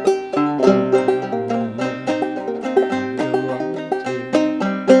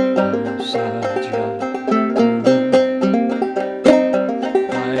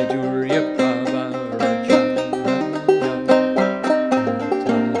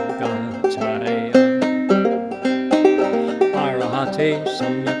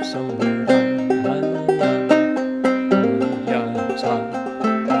Samyak Sambuddhaya Yata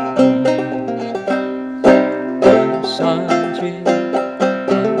Saji Saji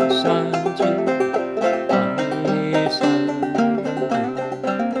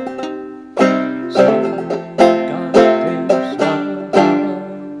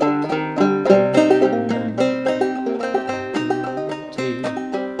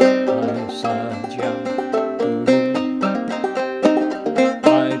Sajya I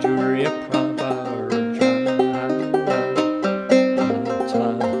do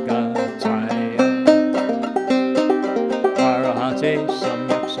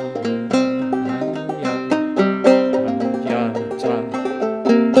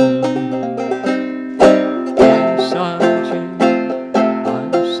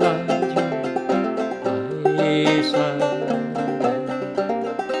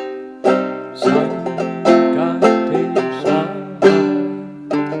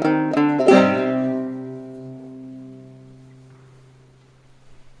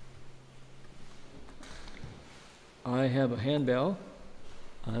have a handbell.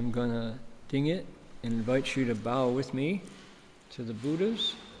 I'm going to ding it and invite you to bow with me to the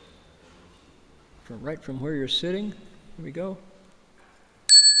Buddhas. Right from where you're sitting. Here we go.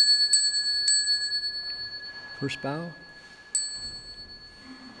 First bow.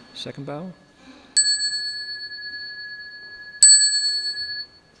 Second bow.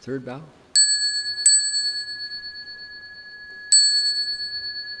 Third bow.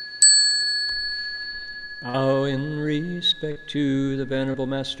 Bow in respect to the Venerable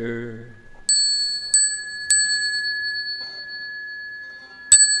Master.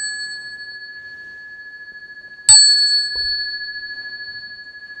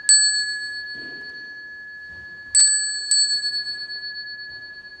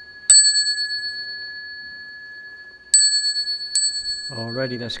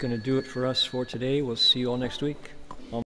 Alrighty, that's going to do it for us for today. We'll see you all next week.